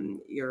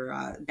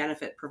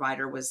benefit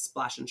provider was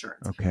Splash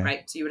Insurance, okay.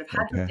 Right? So you would have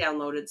had to have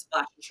downloaded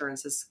Splash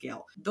Insurance's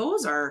skill.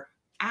 Those are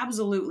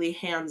absolutely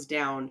hands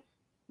down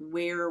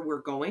where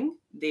we're going.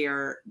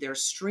 They're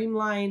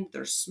streamlined,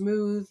 they're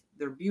smooth,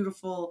 they're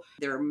beautiful,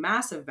 they're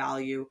massive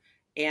value.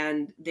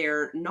 and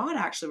they're not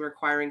actually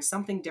requiring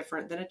something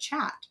different than a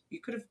chat.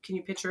 Can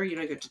you picture, you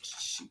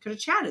could have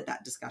chatted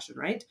that discussion,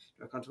 right?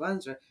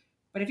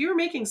 But if you were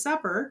making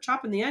supper,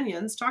 chopping the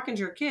onions, talking to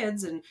your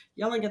kids and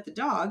yelling at the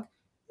dog,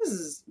 this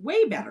is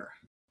way better.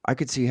 I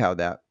could see how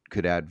that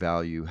could add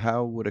value.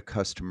 How would a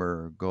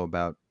customer go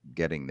about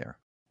getting there?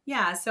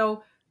 Yeah.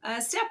 So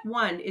step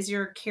one is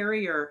your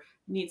carrier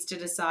needs to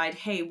decide,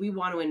 hey, we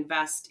want to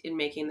invest in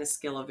making this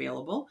skill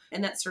available.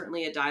 And that's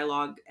certainly a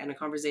dialogue and a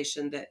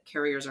conversation that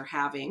carriers are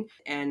having.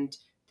 And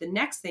the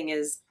next thing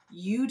is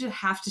you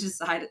have to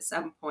decide at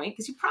some point,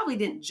 because you probably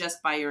didn't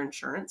just buy your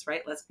insurance,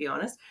 right? Let's be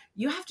honest.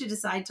 You have to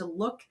decide to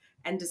look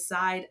and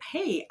decide,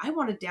 hey, I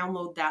want to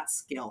download that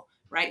skill.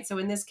 Right. So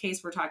in this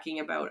case, we're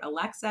talking about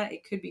Alexa.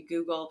 It could be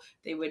Google.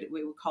 We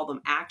would call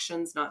them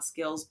actions, not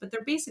skills, but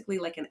they're basically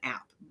like an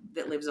app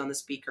that lives on the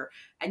speaker.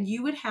 And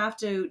you would have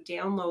to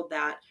download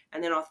that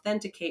and then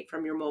authenticate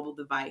from your mobile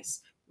device.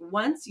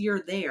 Once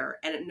you're there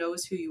and it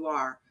knows who you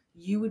are,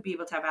 you would be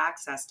able to have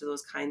access to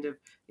those kind of,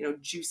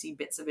 juicy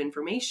bits of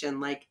information,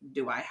 like,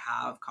 do I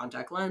have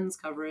contact lens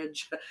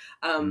coverage?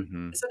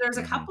 So there's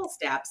a couple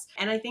steps.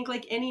 And I think,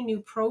 like any new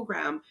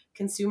program,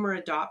 consumer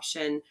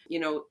adoption,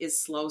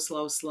 is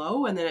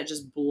slow, and then it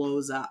just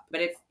blows up.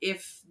 But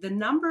if the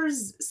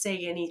numbers say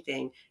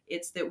anything,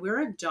 it's that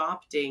we're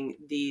adopting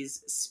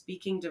these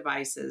speaking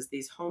devices,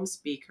 these home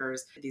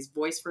speakers, these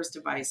voice first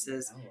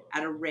devices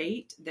at a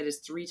rate that is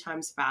 3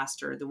 times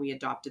faster than we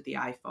adopted the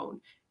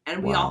iPhone.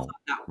 And we all Wow.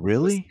 thought that was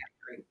Really?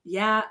 staggering.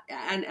 Yeah.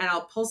 And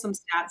I'll pull some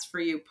stats for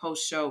you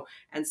post show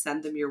and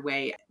send them your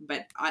way.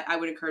 But I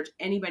would encourage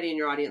anybody in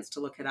your audience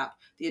to look it up.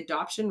 The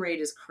adoption rate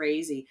is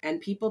crazy.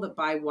 And people that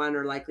buy one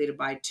are likely to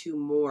buy 2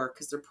 more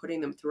because they're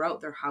putting them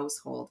throughout their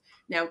household.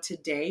 Now,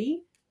 today,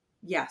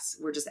 yes,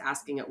 we're just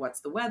asking it,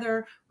 what's the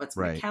weather? What's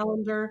my Right.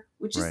 calendar?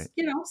 Which is, Right.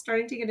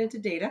 starting to get into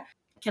data.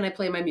 Can I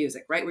play my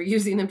music, right? We're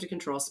using them to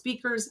control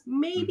speakers,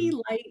 maybe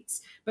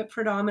lights, but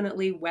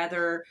predominantly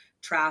weather,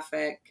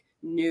 traffic,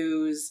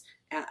 news.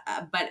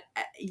 But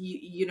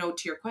to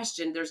your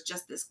question, there's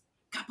just this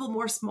couple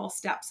more small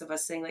steps of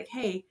us saying, like,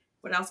 hey,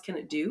 what else can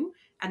it do?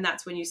 And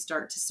that's when you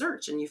start to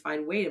search and you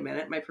find, wait a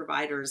minute, my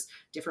providers,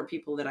 different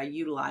people that I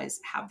utilize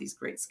have these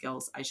great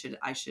skills. I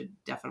should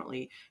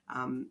definitely,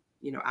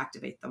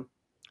 activate them.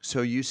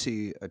 So you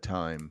see a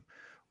time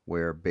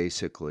where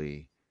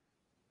basically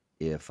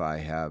if I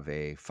have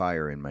a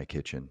fire in my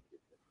kitchen,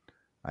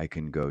 I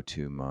can go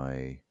to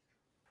my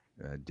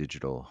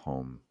digital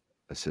home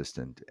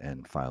assistant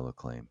and file a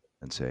claim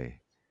and say,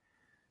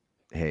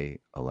 hey,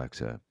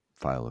 Alexa,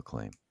 file a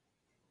claim.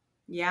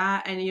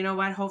 Yeah. And you know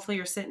what? Hopefully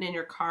you're sitting in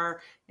your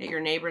car at your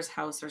neighbor's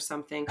house or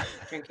something,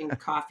 drinking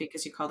coffee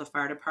because you call the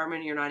fire department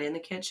and you're not in the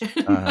kitchen.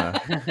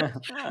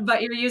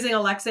 But you're using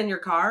Alexa in your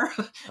car.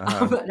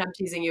 I'm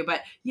teasing you,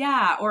 but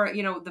yeah. Or,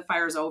 the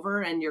fire's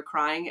over and you're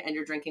crying and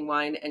you're drinking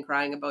wine and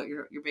crying about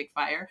your big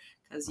fire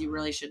because you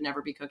really should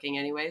never be cooking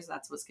anyways.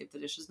 That's what Skip the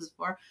Dishes is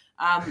for.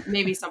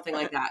 Maybe something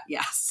like that.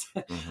 Yes.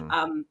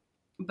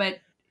 But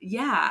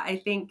yeah, I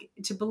think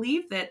to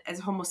believe that as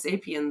Homo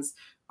sapiens,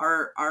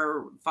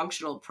 our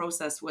functional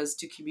process was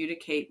to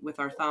communicate with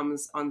our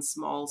thumbs on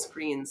small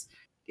screens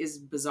is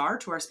bizarre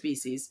to our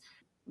species.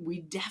 We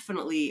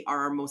definitely are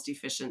our most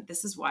efficient.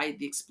 This is why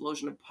the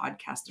explosion of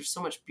podcasts, there's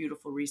so much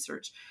beautiful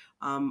research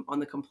on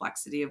the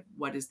complexity of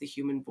what is the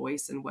human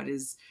voice and what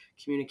is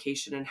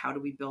communication and how do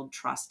we build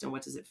trust and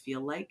what does it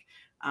feel like.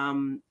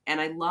 And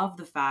I love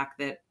the fact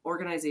that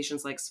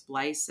organizations like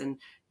Splice and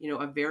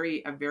a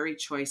very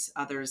choice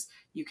others,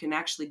 you can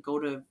actually go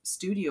to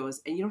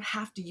studios and you don't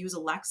have to use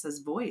Alexa's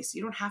voice.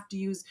 You don't have to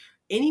use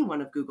any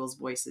one of Google's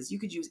voices. You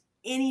could use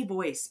any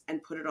voice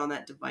and put it on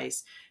that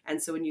device.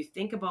 And so when you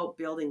think about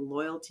building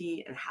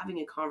loyalty and having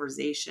a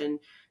conversation,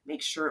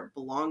 make sure it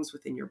belongs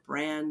within your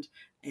brand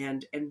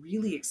and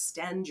really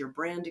extend your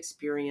brand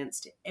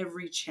experience to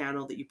every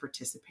channel that you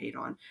participate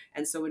on.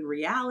 And so in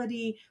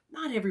reality,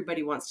 not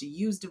everybody wants to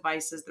use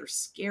devices. They're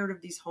scared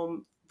of these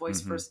home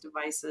voice first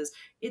devices.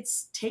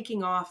 It's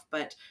taking off,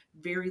 but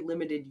very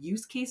limited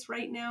use case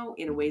right now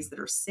in ways that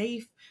are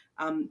safe.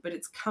 But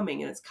it's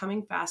coming, and it's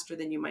coming faster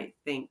than you might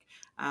think.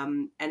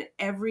 And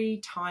every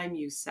time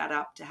you set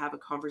up to have a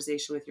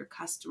conversation with your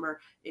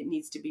customer, it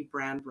needs to be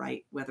brand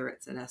right, whether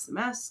it's an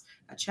SMS,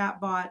 a chat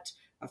bot,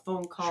 a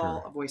phone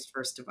call, a voice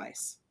first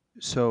device.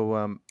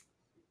 So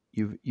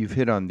you've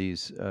hit on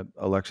these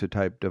Alexa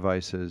type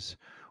devices.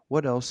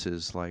 What else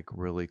is like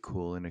really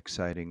cool and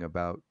exciting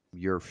about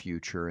your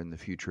future and the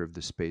future of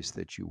the space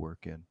that you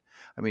work in?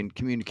 I mean,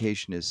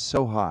 communication is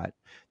so hot.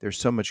 There's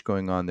so much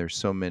going on. There's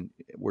so many.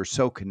 We're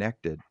so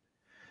connected.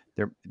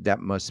 That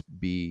must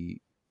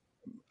be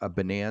a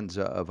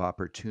bonanza of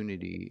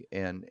opportunity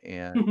and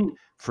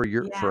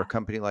for a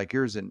company like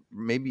yours, and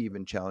maybe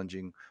even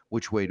challenging.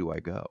 Which way do I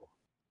go?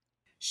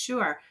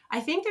 Sure.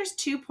 I think there's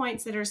 2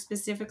 points that are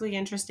specifically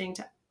interesting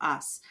to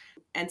us.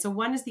 And so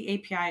one is the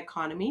API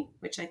economy,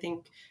 which I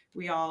think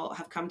we all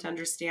have come to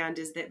understand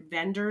is that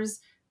vendors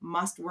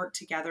must work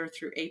together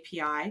through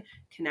API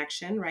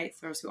connection, right?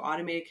 Through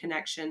automated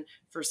connection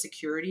for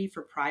security,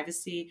 for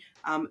privacy,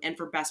 and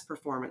for best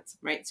performance,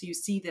 right? So you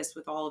see this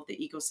with all of the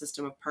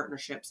ecosystem of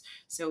partnerships.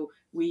 So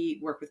we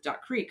work with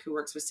Duck Creek, who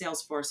works with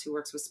Salesforce, who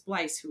works with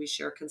Splice, who we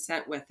share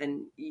consent with,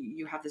 and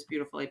you have this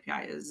beautiful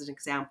API as an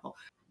example.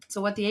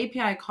 So what the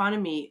API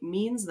economy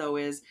means, though,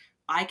 is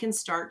I can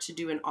start to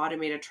do an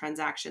automated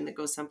transaction that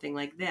goes something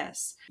like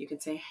this. You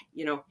can say,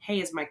 hey,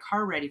 is my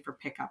car ready for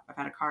pickup? I've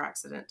had a car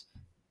accident.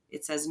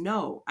 It says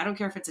no. I don't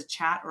care if it's a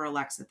chat or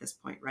Alexa at this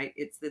point, right?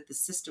 It's that the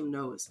system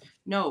knows.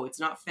 No, it's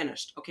not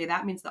finished. Okay,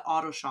 that means the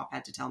auto shop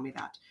had to tell me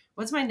that.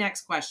 What's my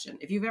next question?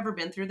 If you've ever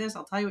been through this,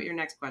 I'll tell you what your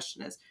next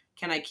question is.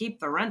 Can I keep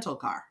the rental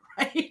car,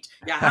 right?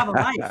 Yeah, have a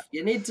life.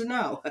 You need to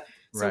know.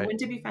 So Right.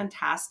 wouldn't it be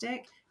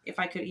fantastic if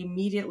I could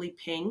immediately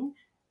ping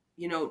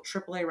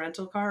AAA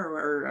rental car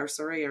or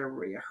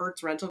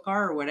Hertz rental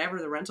car or whatever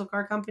the rental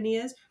car company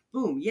is?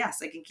 Boom.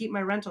 Yes, I can keep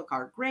my rental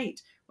car.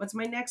 Great. What's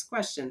my next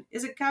question?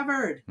 Is it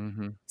covered?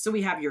 Mm-hmm. So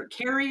we have your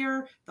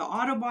carrier, the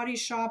auto body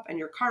shop, and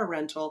your car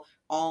rental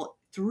all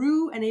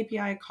through an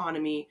API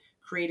economy,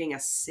 creating a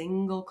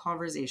single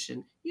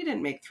conversation. You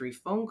didn't make 3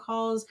 phone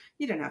calls.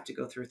 You didn't have to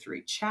go through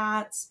 3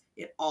 chats.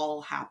 It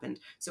all happened.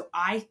 So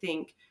I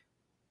think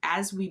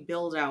as we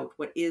build out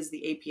what is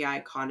the API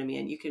economy,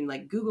 and you can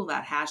Google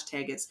that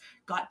hashtag, it's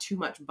got too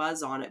much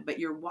buzz on it, but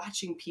you're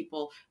watching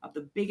people of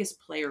the biggest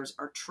players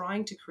are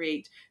trying to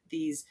create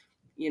these,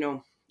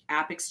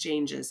 app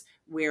exchanges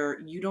where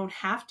you don't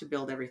have to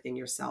build everything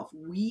yourself.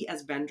 We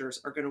as vendors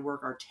are going to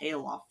work our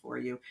tail off for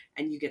you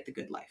and you get the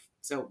good life.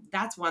 So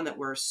that's one that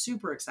we're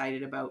super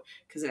excited about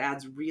because it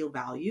adds real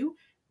value.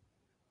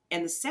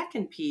 And the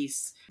second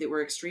piece that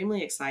we're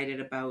extremely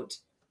excited about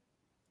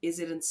is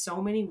it in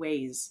so many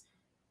ways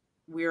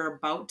we're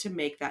about to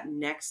make that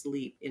next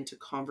leap into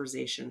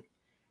conversation.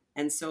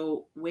 And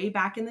so way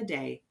back in the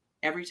day,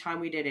 every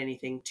time we did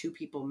anything, 2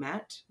 people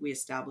met, we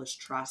established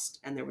trust,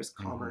 and there was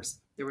commerce.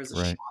 Mm-hmm. There was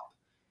a shop.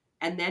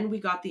 And then we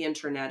got the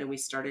internet and we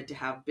started to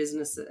have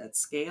business at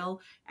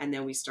scale. And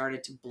then we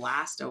started to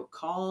blast out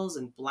calls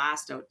and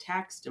blast out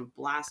text and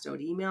blast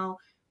out email.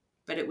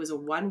 But it was a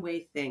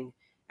one-way thing.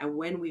 And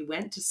when we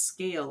went to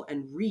scale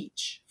and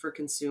reach for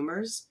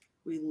consumers,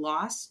 we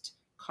lost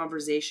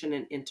conversation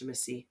and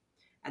intimacy.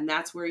 And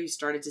that's where you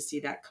started to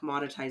see that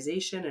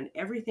commoditization and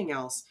everything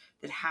else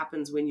that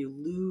happens when you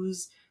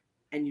lose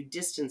and you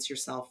distance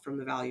yourself from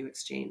the value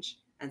exchange.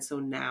 And so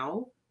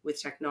now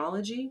with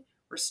technology,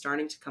 we're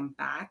starting to come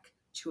back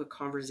to a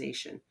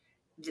conversation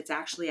that's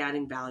actually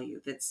adding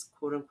value, that's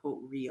quote unquote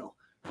real.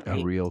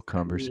 Right? A real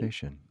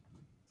conversation.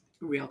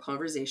 Real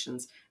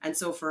conversations. And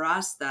so for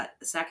us, that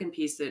second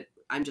piece that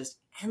I'm just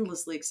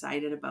endlessly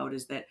excited about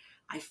is that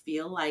I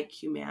feel like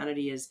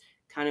humanity is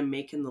kind of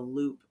making the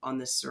loop on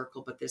this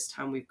circle, but this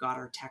time we've got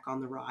our tech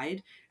on the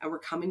ride and we're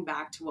coming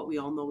back to what we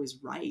all know is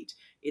right.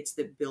 It's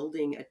that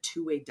building a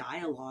 2-way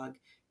dialogue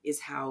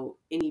is how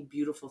any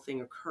beautiful thing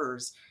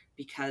occurs,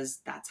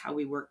 because that's how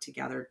we work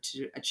together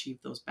to achieve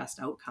those best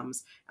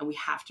outcomes. And we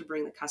have to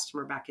bring the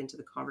customer back into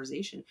the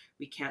conversation.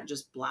 We can't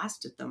just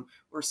blast at them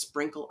or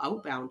sprinkle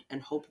outbound and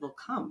hope they'll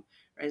come.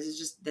 It's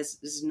just,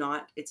 it's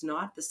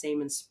not the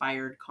same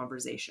inspired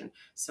conversation.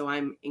 So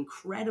I'm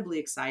incredibly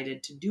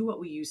excited to do what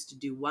we used to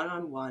do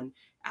one-on-one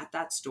at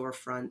that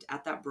storefront,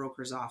 at that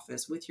broker's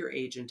office, with your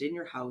agent, in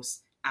your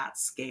house, at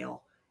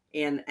scale.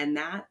 And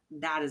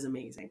that is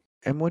amazing.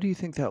 And what do you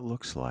think that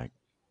looks like?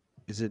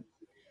 Is it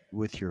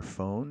with your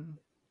phone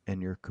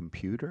and your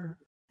computer?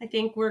 I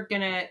think we're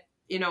going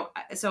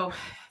to, so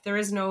there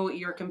is no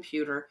your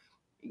computer.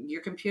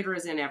 Your computer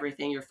is in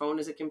everything. Your phone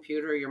is a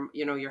computer.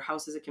 Your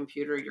house is a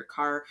computer. Your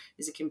car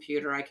is a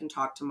computer. I can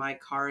talk to my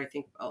car. I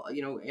think,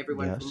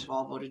 everyone Yes. from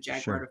Volvo to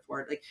Jaguar Sure. to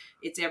Ford,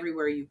 it's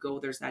everywhere you go.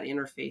 There's that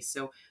interface.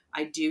 So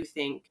I do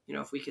think,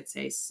 if we could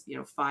say,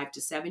 5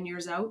 to 7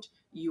 years out,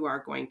 you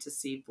are going to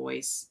see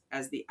voice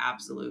as the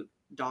absolute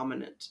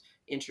dominant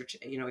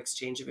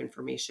exchange of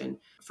information.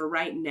 For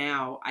right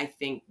now, I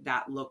think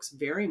that looks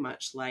very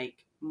much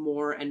like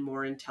more and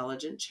more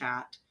intelligent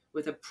chat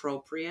with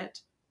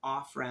appropriate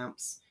off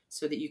ramps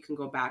so that you can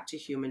go back to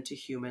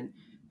human.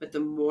 But the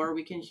more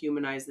we can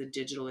humanize the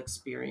digital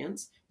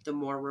experience, the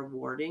more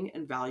rewarding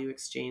and value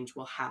exchange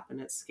will happen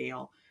at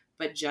scale.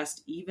 But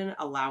just even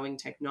allowing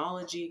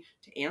technology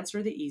to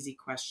answer the easy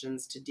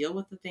questions, to deal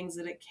with the things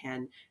that it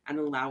can, and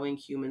allowing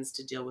humans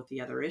to deal with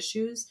the other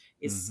issues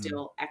is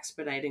still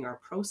expediting our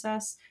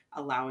process,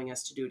 allowing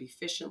us to do it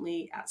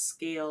efficiently, at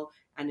scale,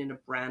 and in a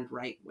brand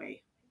right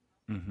way.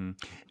 Mm-hmm.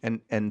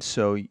 And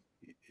so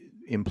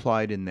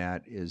implied in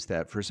that is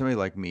that for somebody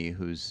like me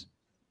who's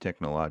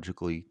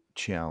technologically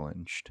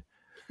challenged,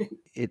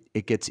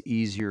 it gets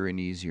easier and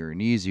easier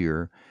and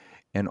easier.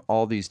 And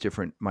all these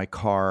different, my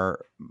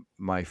car,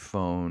 my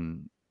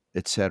phone,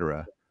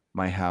 etc.,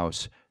 my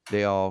house,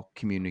 they all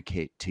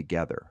communicate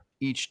together.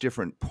 Each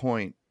different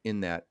point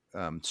in that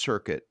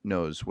circuit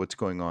knows what's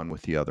going on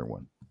with the other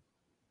one.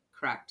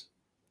 Correct.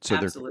 So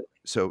Absolutely.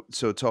 So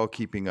it's all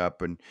keeping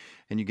up, and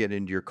you get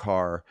into your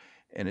car,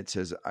 and it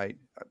says,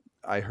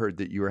 I heard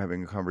that you were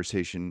having a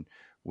conversation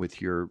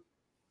with your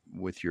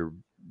with your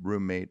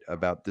roommate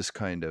about this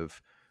kind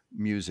of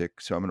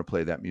music, so I'm going to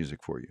play that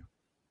music for you.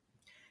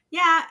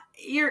 Yeah,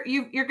 you're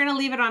going to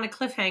leave it on a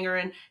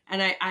cliffhanger,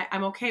 and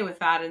I'm okay with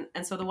that.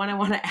 And so the one I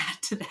want to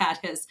add to that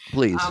is,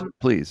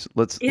 please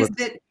let's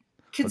that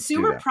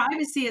consumer that.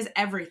 privacy is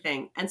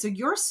everything. And so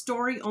your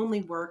story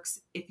only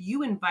works if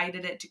you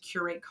invited it to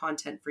curate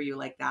content for you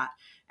like that.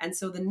 And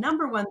so the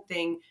number one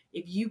thing,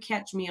 if you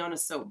catch me on a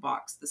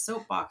soapbox, the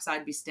soapbox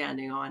I'd be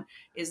standing on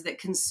is that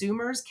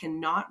consumers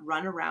cannot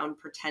run around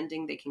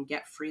pretending they can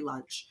get free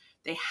lunch.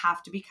 They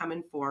have to become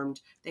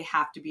informed. They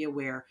have to be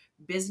aware.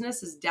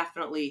 Business is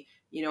definitely,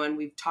 and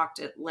we've talked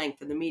at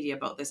length in the media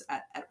about this,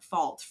 at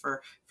fault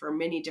for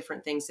many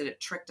different things that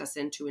it tricked us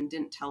into and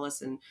didn't tell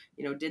us, and,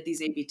 did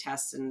these A/B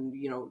tests and,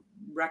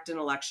 wrecked an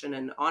election,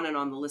 and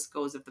on the list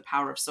goes of the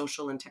power of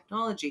social and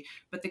technology.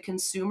 But the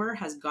consumer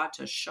has got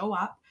to show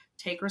up,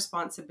 take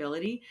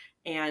responsibility,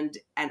 and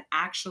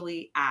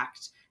actually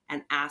act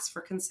and ask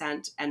for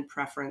consent and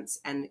preference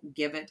and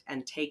give it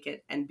and take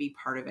it and be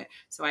part of it.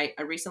 So I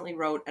recently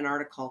wrote an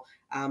article,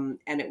 and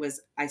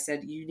I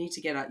said, you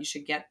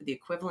should get the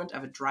equivalent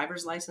of a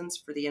driver's license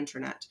for the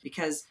internet,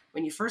 because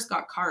when you first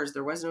got cars,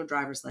 there was no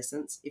driver's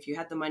license. If you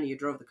had the money, you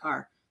drove the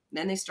car.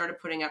 Then they started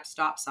putting up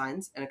stop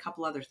signs and a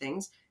couple other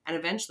things. And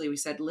eventually we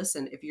said,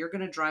 listen, if you're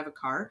going to drive a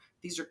car,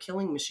 these are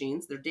killing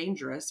machines. They're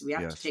dangerous. We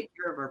have to take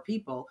care of our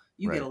people.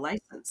 You get a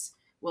license.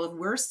 Well, if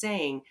we're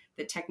saying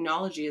that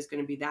technology is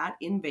going to be that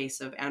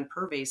invasive and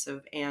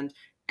pervasive and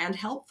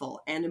helpful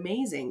and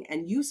amazing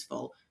and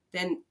useful,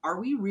 then are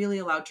we really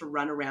allowed to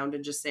run around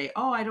and just say,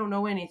 oh, I don't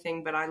know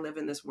anything, but I live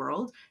in this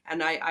world?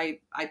 And I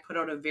put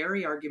out a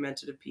very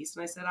argumentative piece,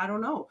 and I said, I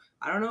don't know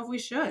if we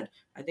should.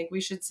 I think we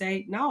should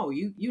say, no,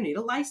 you need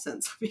a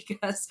license,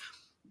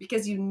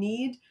 because you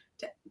need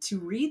to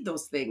read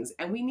those things,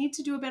 and we need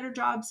to do a better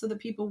job so that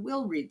people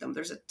will read them.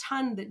 There's a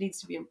ton that needs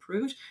to be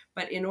improved,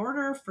 but in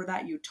order for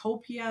that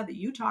utopia that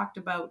you talked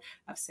about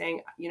of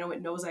saying,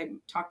 it knows I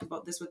talked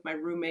about this with my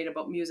roommate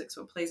about music,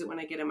 so it plays it when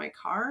I get in my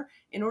car.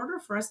 In order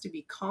for us to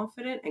be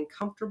confident and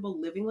comfortable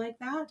living like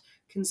that,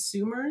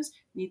 consumers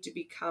need to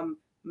become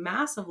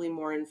massively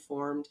more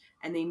informed,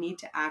 and they need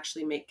to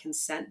actually make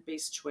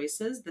consent-based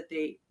choices that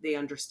they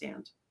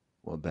understand.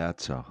 Well,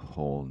 that's a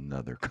whole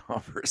nother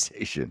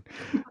conversation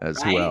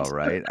as Right? well,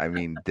 right? I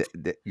mean,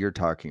 you're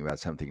talking about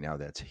something now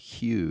that's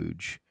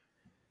huge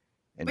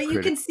and but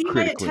you can see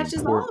why it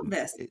touches all of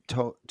this.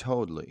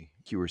 Totally.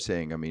 You were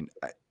saying, I mean,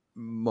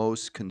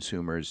 most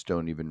consumers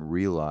don't even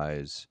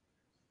realize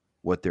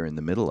what they're in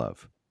the middle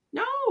of.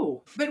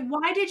 No, but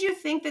why did you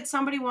think that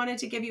somebody wanted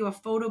to give you a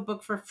photo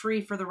book for free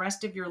for the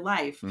rest of your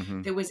life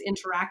that was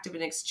interactive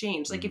and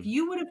exchange? Like if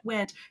you would have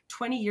went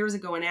 20 years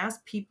ago and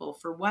asked people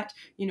for what,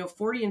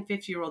 40 and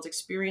 50-year-olds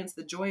experience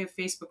the joy of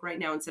Facebook right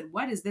now and said,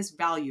 what is this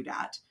valued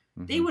at?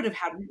 They would have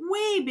had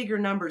way bigger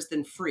numbers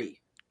than free.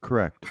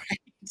 Correct.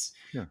 Right?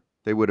 Yeah.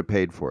 They would have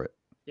paid for it.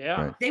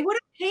 Yeah. Right? They would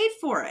have paid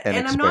for it.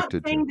 And I'm not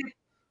saying that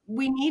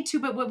we need to,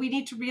 but what we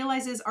need to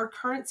realize is our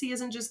currency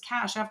isn't just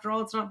cash. After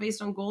all, it's not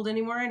based on gold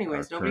anymore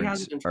anyways. Nobody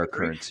has it in our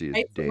currency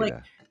is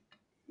data.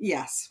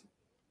 Yes.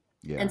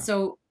 Yeah. And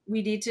so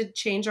we need to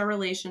change our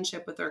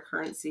relationship with our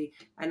currency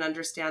and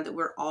understand that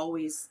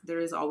there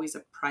is always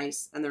a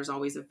price and there's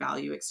always a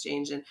value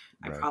exchange. And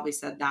I probably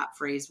said that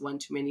phrase one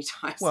too many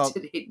times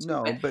today too,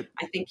 no, but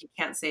I think you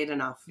can't say it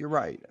enough. You're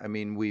right. I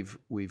mean,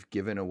 we've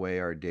given away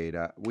our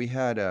data. We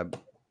had an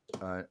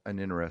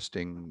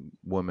interesting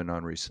woman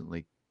on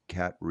recently,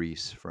 Kat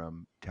Reese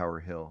from Tower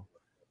Hill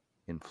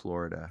in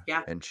Florida.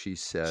 Yeah. And she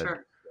said,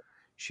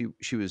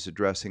 she was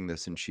addressing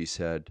this, and she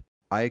said,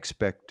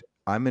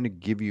 I'm going to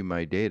give you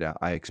my data.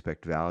 I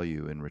expect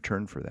value in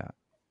return for that.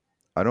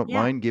 I don't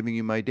mind giving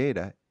you my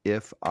data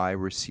if I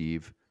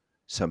receive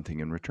something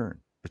in return.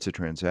 It's a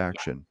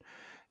transaction.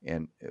 Yeah.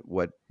 And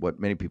what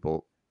many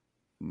people,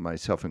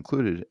 myself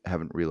included,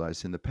 haven't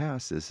realized in the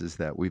past is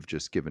that we've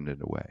just given it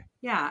away.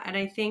 Yeah. And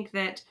I think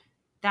that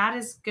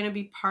is going to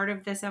be part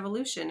of this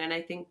evolution. And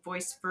I think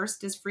voice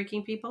first is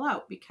freaking people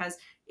out because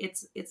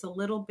it's a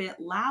little bit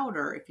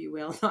louder, if you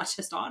will, not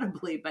just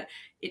audibly, but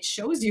it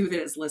shows you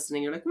that it's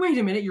listening. You're like, wait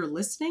a minute, you're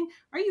listening?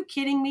 Are you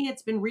kidding me?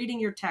 It's been reading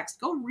your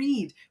text. Go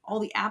read all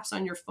the apps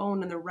on your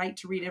phone and the right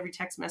to read every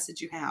text message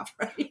you have,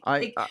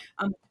 right?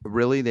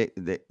 Really?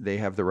 They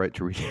have the right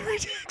to read every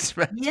text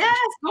message?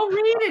 Yes, go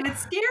read it.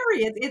 It's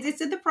scary.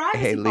 It's in the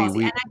privacy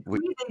policy. And I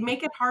agree, they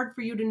make it hard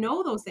for you to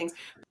know those things.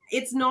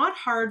 It's not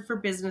hard for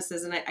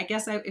businesses. And I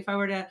guess if I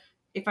were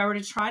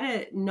to try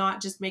to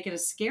not just make it a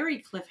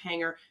scary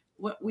cliffhanger,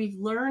 what we've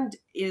learned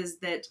is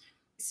that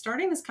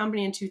starting this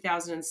company in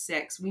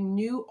 2006, we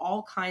knew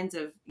all kinds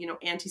of,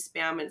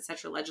 anti-spam and et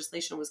cetera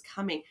legislation was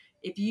coming.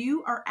 If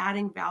you are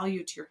adding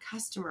value to your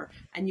customer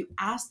and you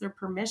ask their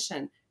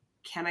permission,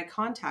 can I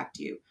contact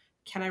you?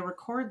 Can I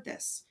record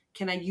this?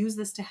 Can I use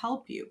this to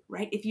help you?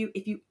 Right? If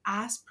you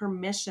ask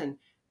permission,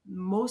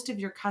 most of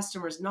your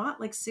customers,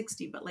 not like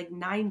 60, but like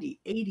 90,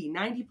 80,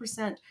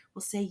 90%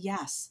 will say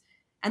yes.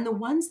 And the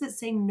ones that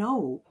say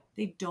no,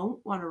 they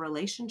don't want a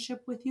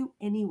relationship with you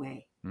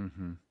anyway.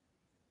 Mm-hmm.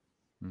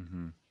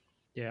 Mm-hmm.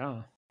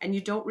 Yeah. And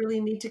you don't really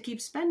need to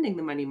keep spending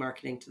the money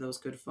marketing to those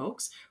good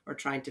folks or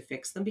trying to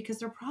fix them because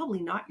they're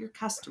probably not your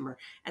customer.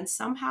 And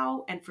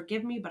somehow, and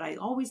forgive me, but I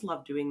always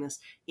love doing this,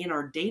 in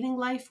our dating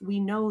life, we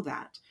know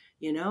that.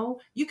 You know,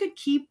 you could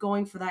keep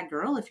going for that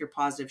girl if you're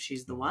positive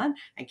she's the one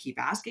and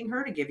keep asking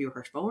her to give you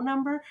her phone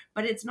number,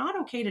 but it's not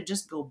okay to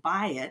just go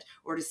buy it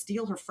or to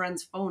steal her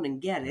friend's phone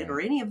and get it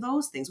or any of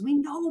those things. We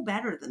know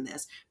better than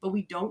this, but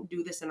we don't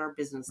do this in our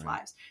business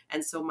lives.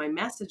 And so my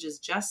message is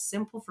just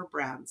simple for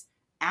brands.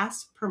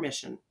 Ask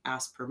permission,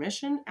 ask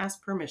permission,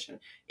 ask permission.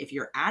 If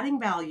you're adding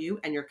value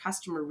and your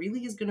customer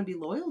really is going to be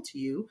loyal to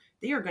you,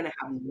 they are going to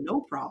have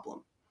no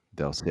problem.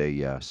 They'll say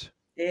yes.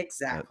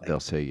 Exactly. They'll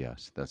say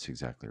yes. That's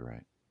exactly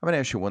right. I'm going to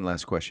ask you one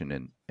last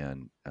question,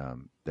 and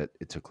that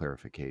it's a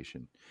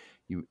clarification.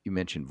 You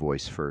mentioned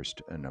voice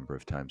first a number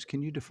of times.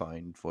 Can you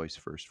define voice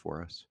first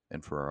for us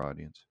and for our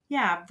audience?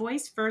 Yeah,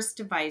 voice first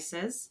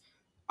devices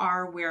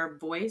are where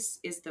voice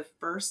is the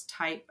first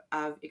type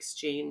of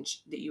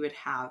exchange that you would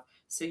have.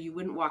 So you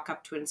wouldn't walk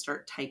up to it and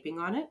start typing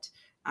on it.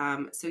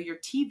 So your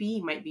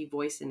TV might be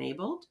voice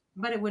enabled,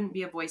 but it wouldn't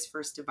be a voice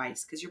first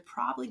device because you're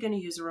probably going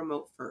to use a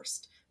remote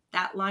first.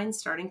 That line's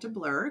starting to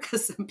blur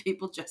because some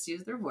people just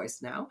use their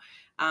voice now.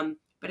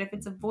 But if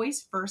it's a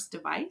voice first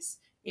device,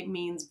 it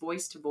means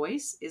voice to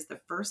voice is the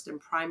first and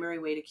primary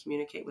way to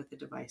communicate with the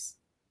device.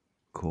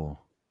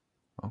 Cool.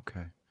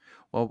 Okay.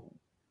 Well,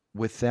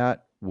 with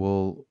that,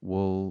 we'll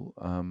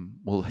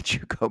let you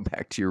go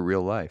back to your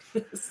real life.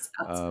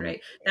 Sounds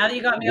great. Now that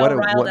you got me all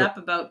riled up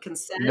about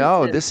consent.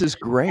 No, this is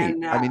great.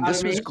 I mean,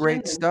 this was automation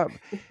great stuff.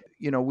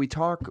 You know, we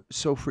talk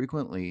so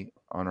frequently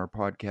on our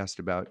podcast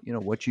about, you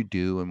know, what you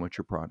do and what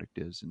your product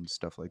is and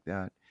stuff like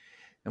that.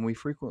 And we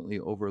frequently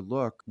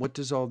overlook, what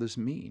does all this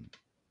mean?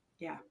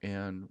 Yeah.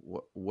 And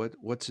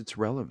what's its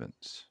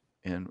relevance?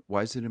 And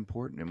why is it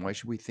important? And why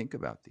should we think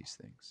about these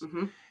things?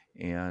 Mm-hmm.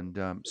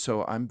 And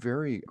so I'm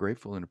very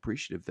grateful and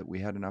appreciative that we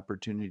had an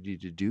opportunity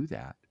to do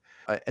that.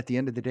 At the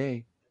end of the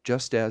day,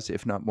 just as,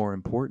 if not more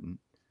important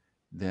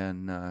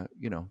than,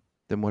 you know,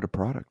 than what a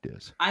product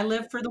is. I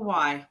live for the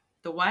why.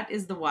 The what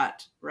is the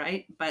what,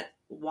 right? But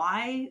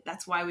why,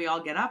 that's why we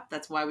all get up.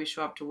 That's why we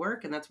show up to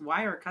work. And that's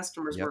why our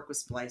customers work with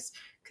Splice,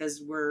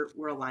 because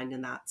we're aligned in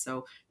that.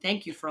 So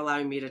thank you for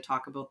allowing me to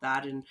talk about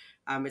that. And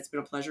it's been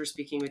a pleasure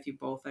speaking with you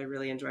both. I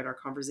really enjoyed our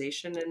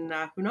conversation. And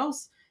who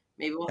knows,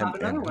 maybe we'll have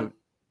another one.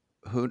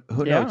 Who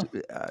knows?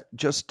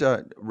 Just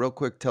real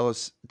quick, tell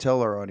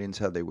our audience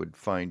how they would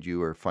find you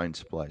or find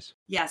Splice.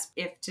 Yes,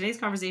 if today's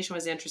conversation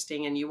was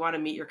interesting and you want to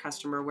meet your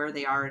customer where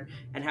they are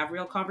and have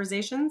real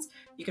conversations,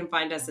 you can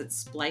find us at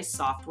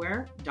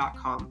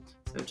splicesoftware.com.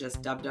 So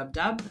just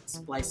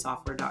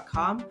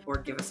www.splicesoftware.com or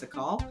give us a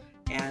call,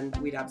 and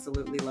we'd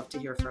absolutely love to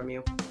hear from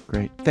you.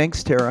 Great.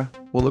 Thanks, Tara.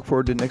 We'll look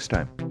forward to next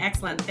time.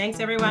 Excellent. Thanks,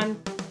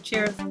 everyone.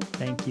 Cheers.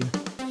 Thank you.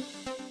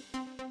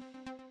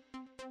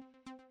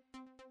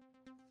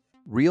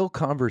 Real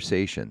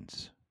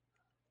conversations.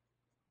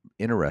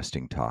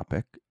 Interesting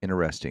topic,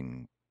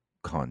 interesting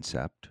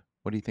concept.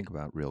 What do you think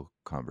about real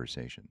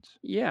conversations?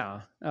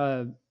 Yeah.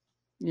 You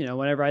know,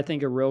 whenever I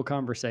think of real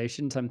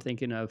conversations, I'm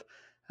thinking of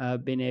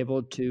being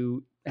able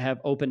to have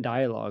open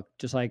dialogue,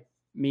 just like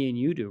me and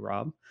you do,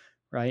 Rob,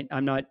 right?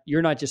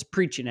 You're not just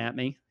preaching at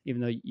me,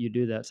 even though you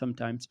do that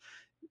sometimes.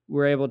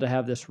 We're able to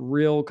have this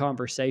real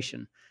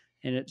conversation.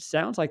 And it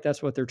sounds like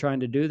that's what they're trying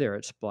to do there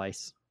at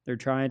Splice. They're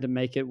trying to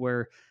make it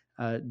where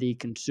the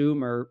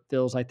consumer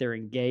feels like they're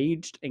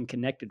engaged and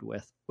connected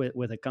with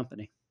a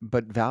company.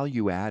 But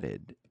value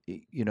added,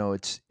 you know,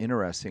 it's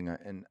interesting.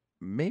 And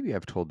maybe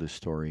I've told this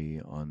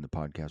story on the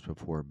podcast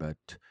before, but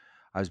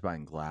I was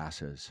buying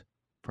glasses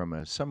from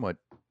a somewhat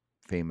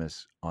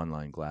famous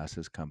online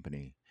glasses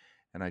company.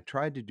 And I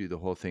tried to do the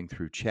whole thing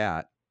through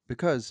chat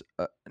because,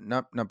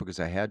 not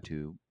because I had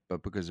to,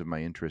 but because of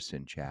my interest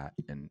in chat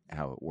and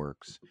how it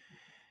works.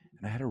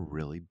 And I had a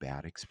really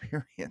bad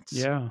experience.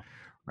 Yeah.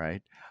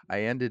 Right.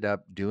 I ended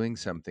up doing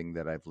something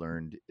that I've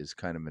learned is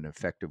kind of an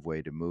effective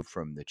way to move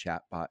from the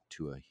chatbot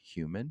to a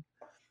human.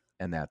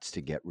 And that's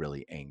to get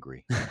really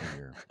angry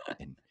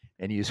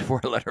and use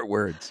 4-letter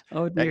words.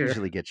 Oh, dear. That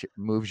usually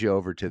moves you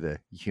over to the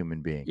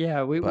human being.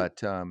 Yeah.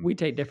 We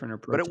take different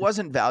approaches. But it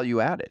wasn't value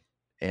added.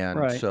 And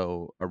Right.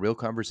 so a real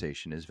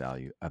conversation is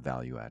a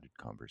value added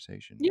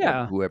conversation.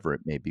 Yeah. Whoever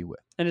it may be with.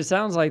 And it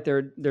sounds like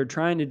they're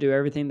trying to do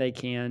everything they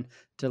can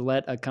to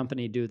let a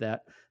company do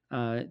that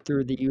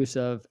through the use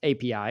of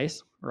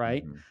APIs,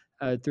 right?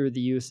 Mm-hmm. Through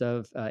the use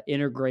of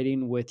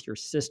integrating with your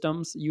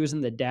systems, using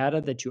the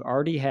data that you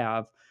already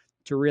have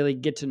to really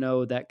get to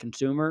know that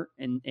consumer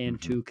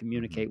and to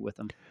communicate with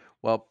them.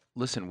 Well,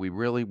 listen,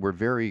 we're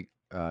very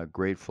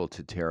grateful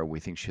to Tara. We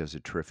think she has a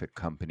terrific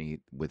company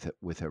with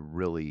a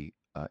really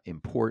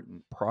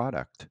important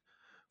product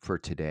for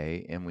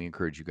today, and we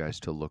encourage you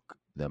guys to look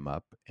them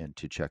up and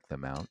to check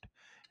them out.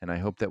 And I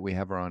hope that we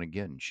have her on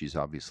again. She's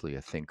obviously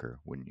a thinker.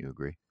 Wouldn't you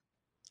agree?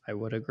 I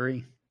would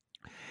agree.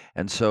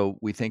 And so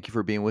we thank you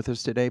for being with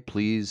us today.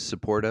 Please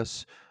support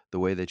us the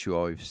way that you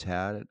always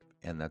had,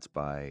 and that's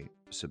by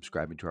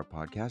subscribing to our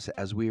podcast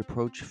as we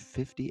approach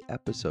 50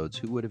 episodes.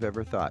 Who would have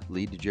ever thought?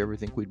 Lee, did you ever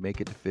think we'd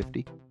make it to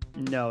 50?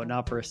 No,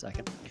 not for a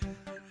second.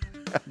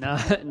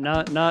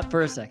 Not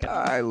for a second.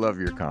 I love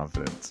your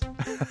confidence.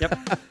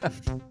 Yep.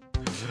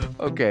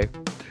 Okay.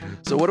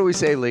 So what do we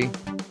say, Lee?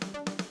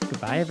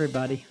 Goodbye,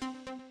 everybody.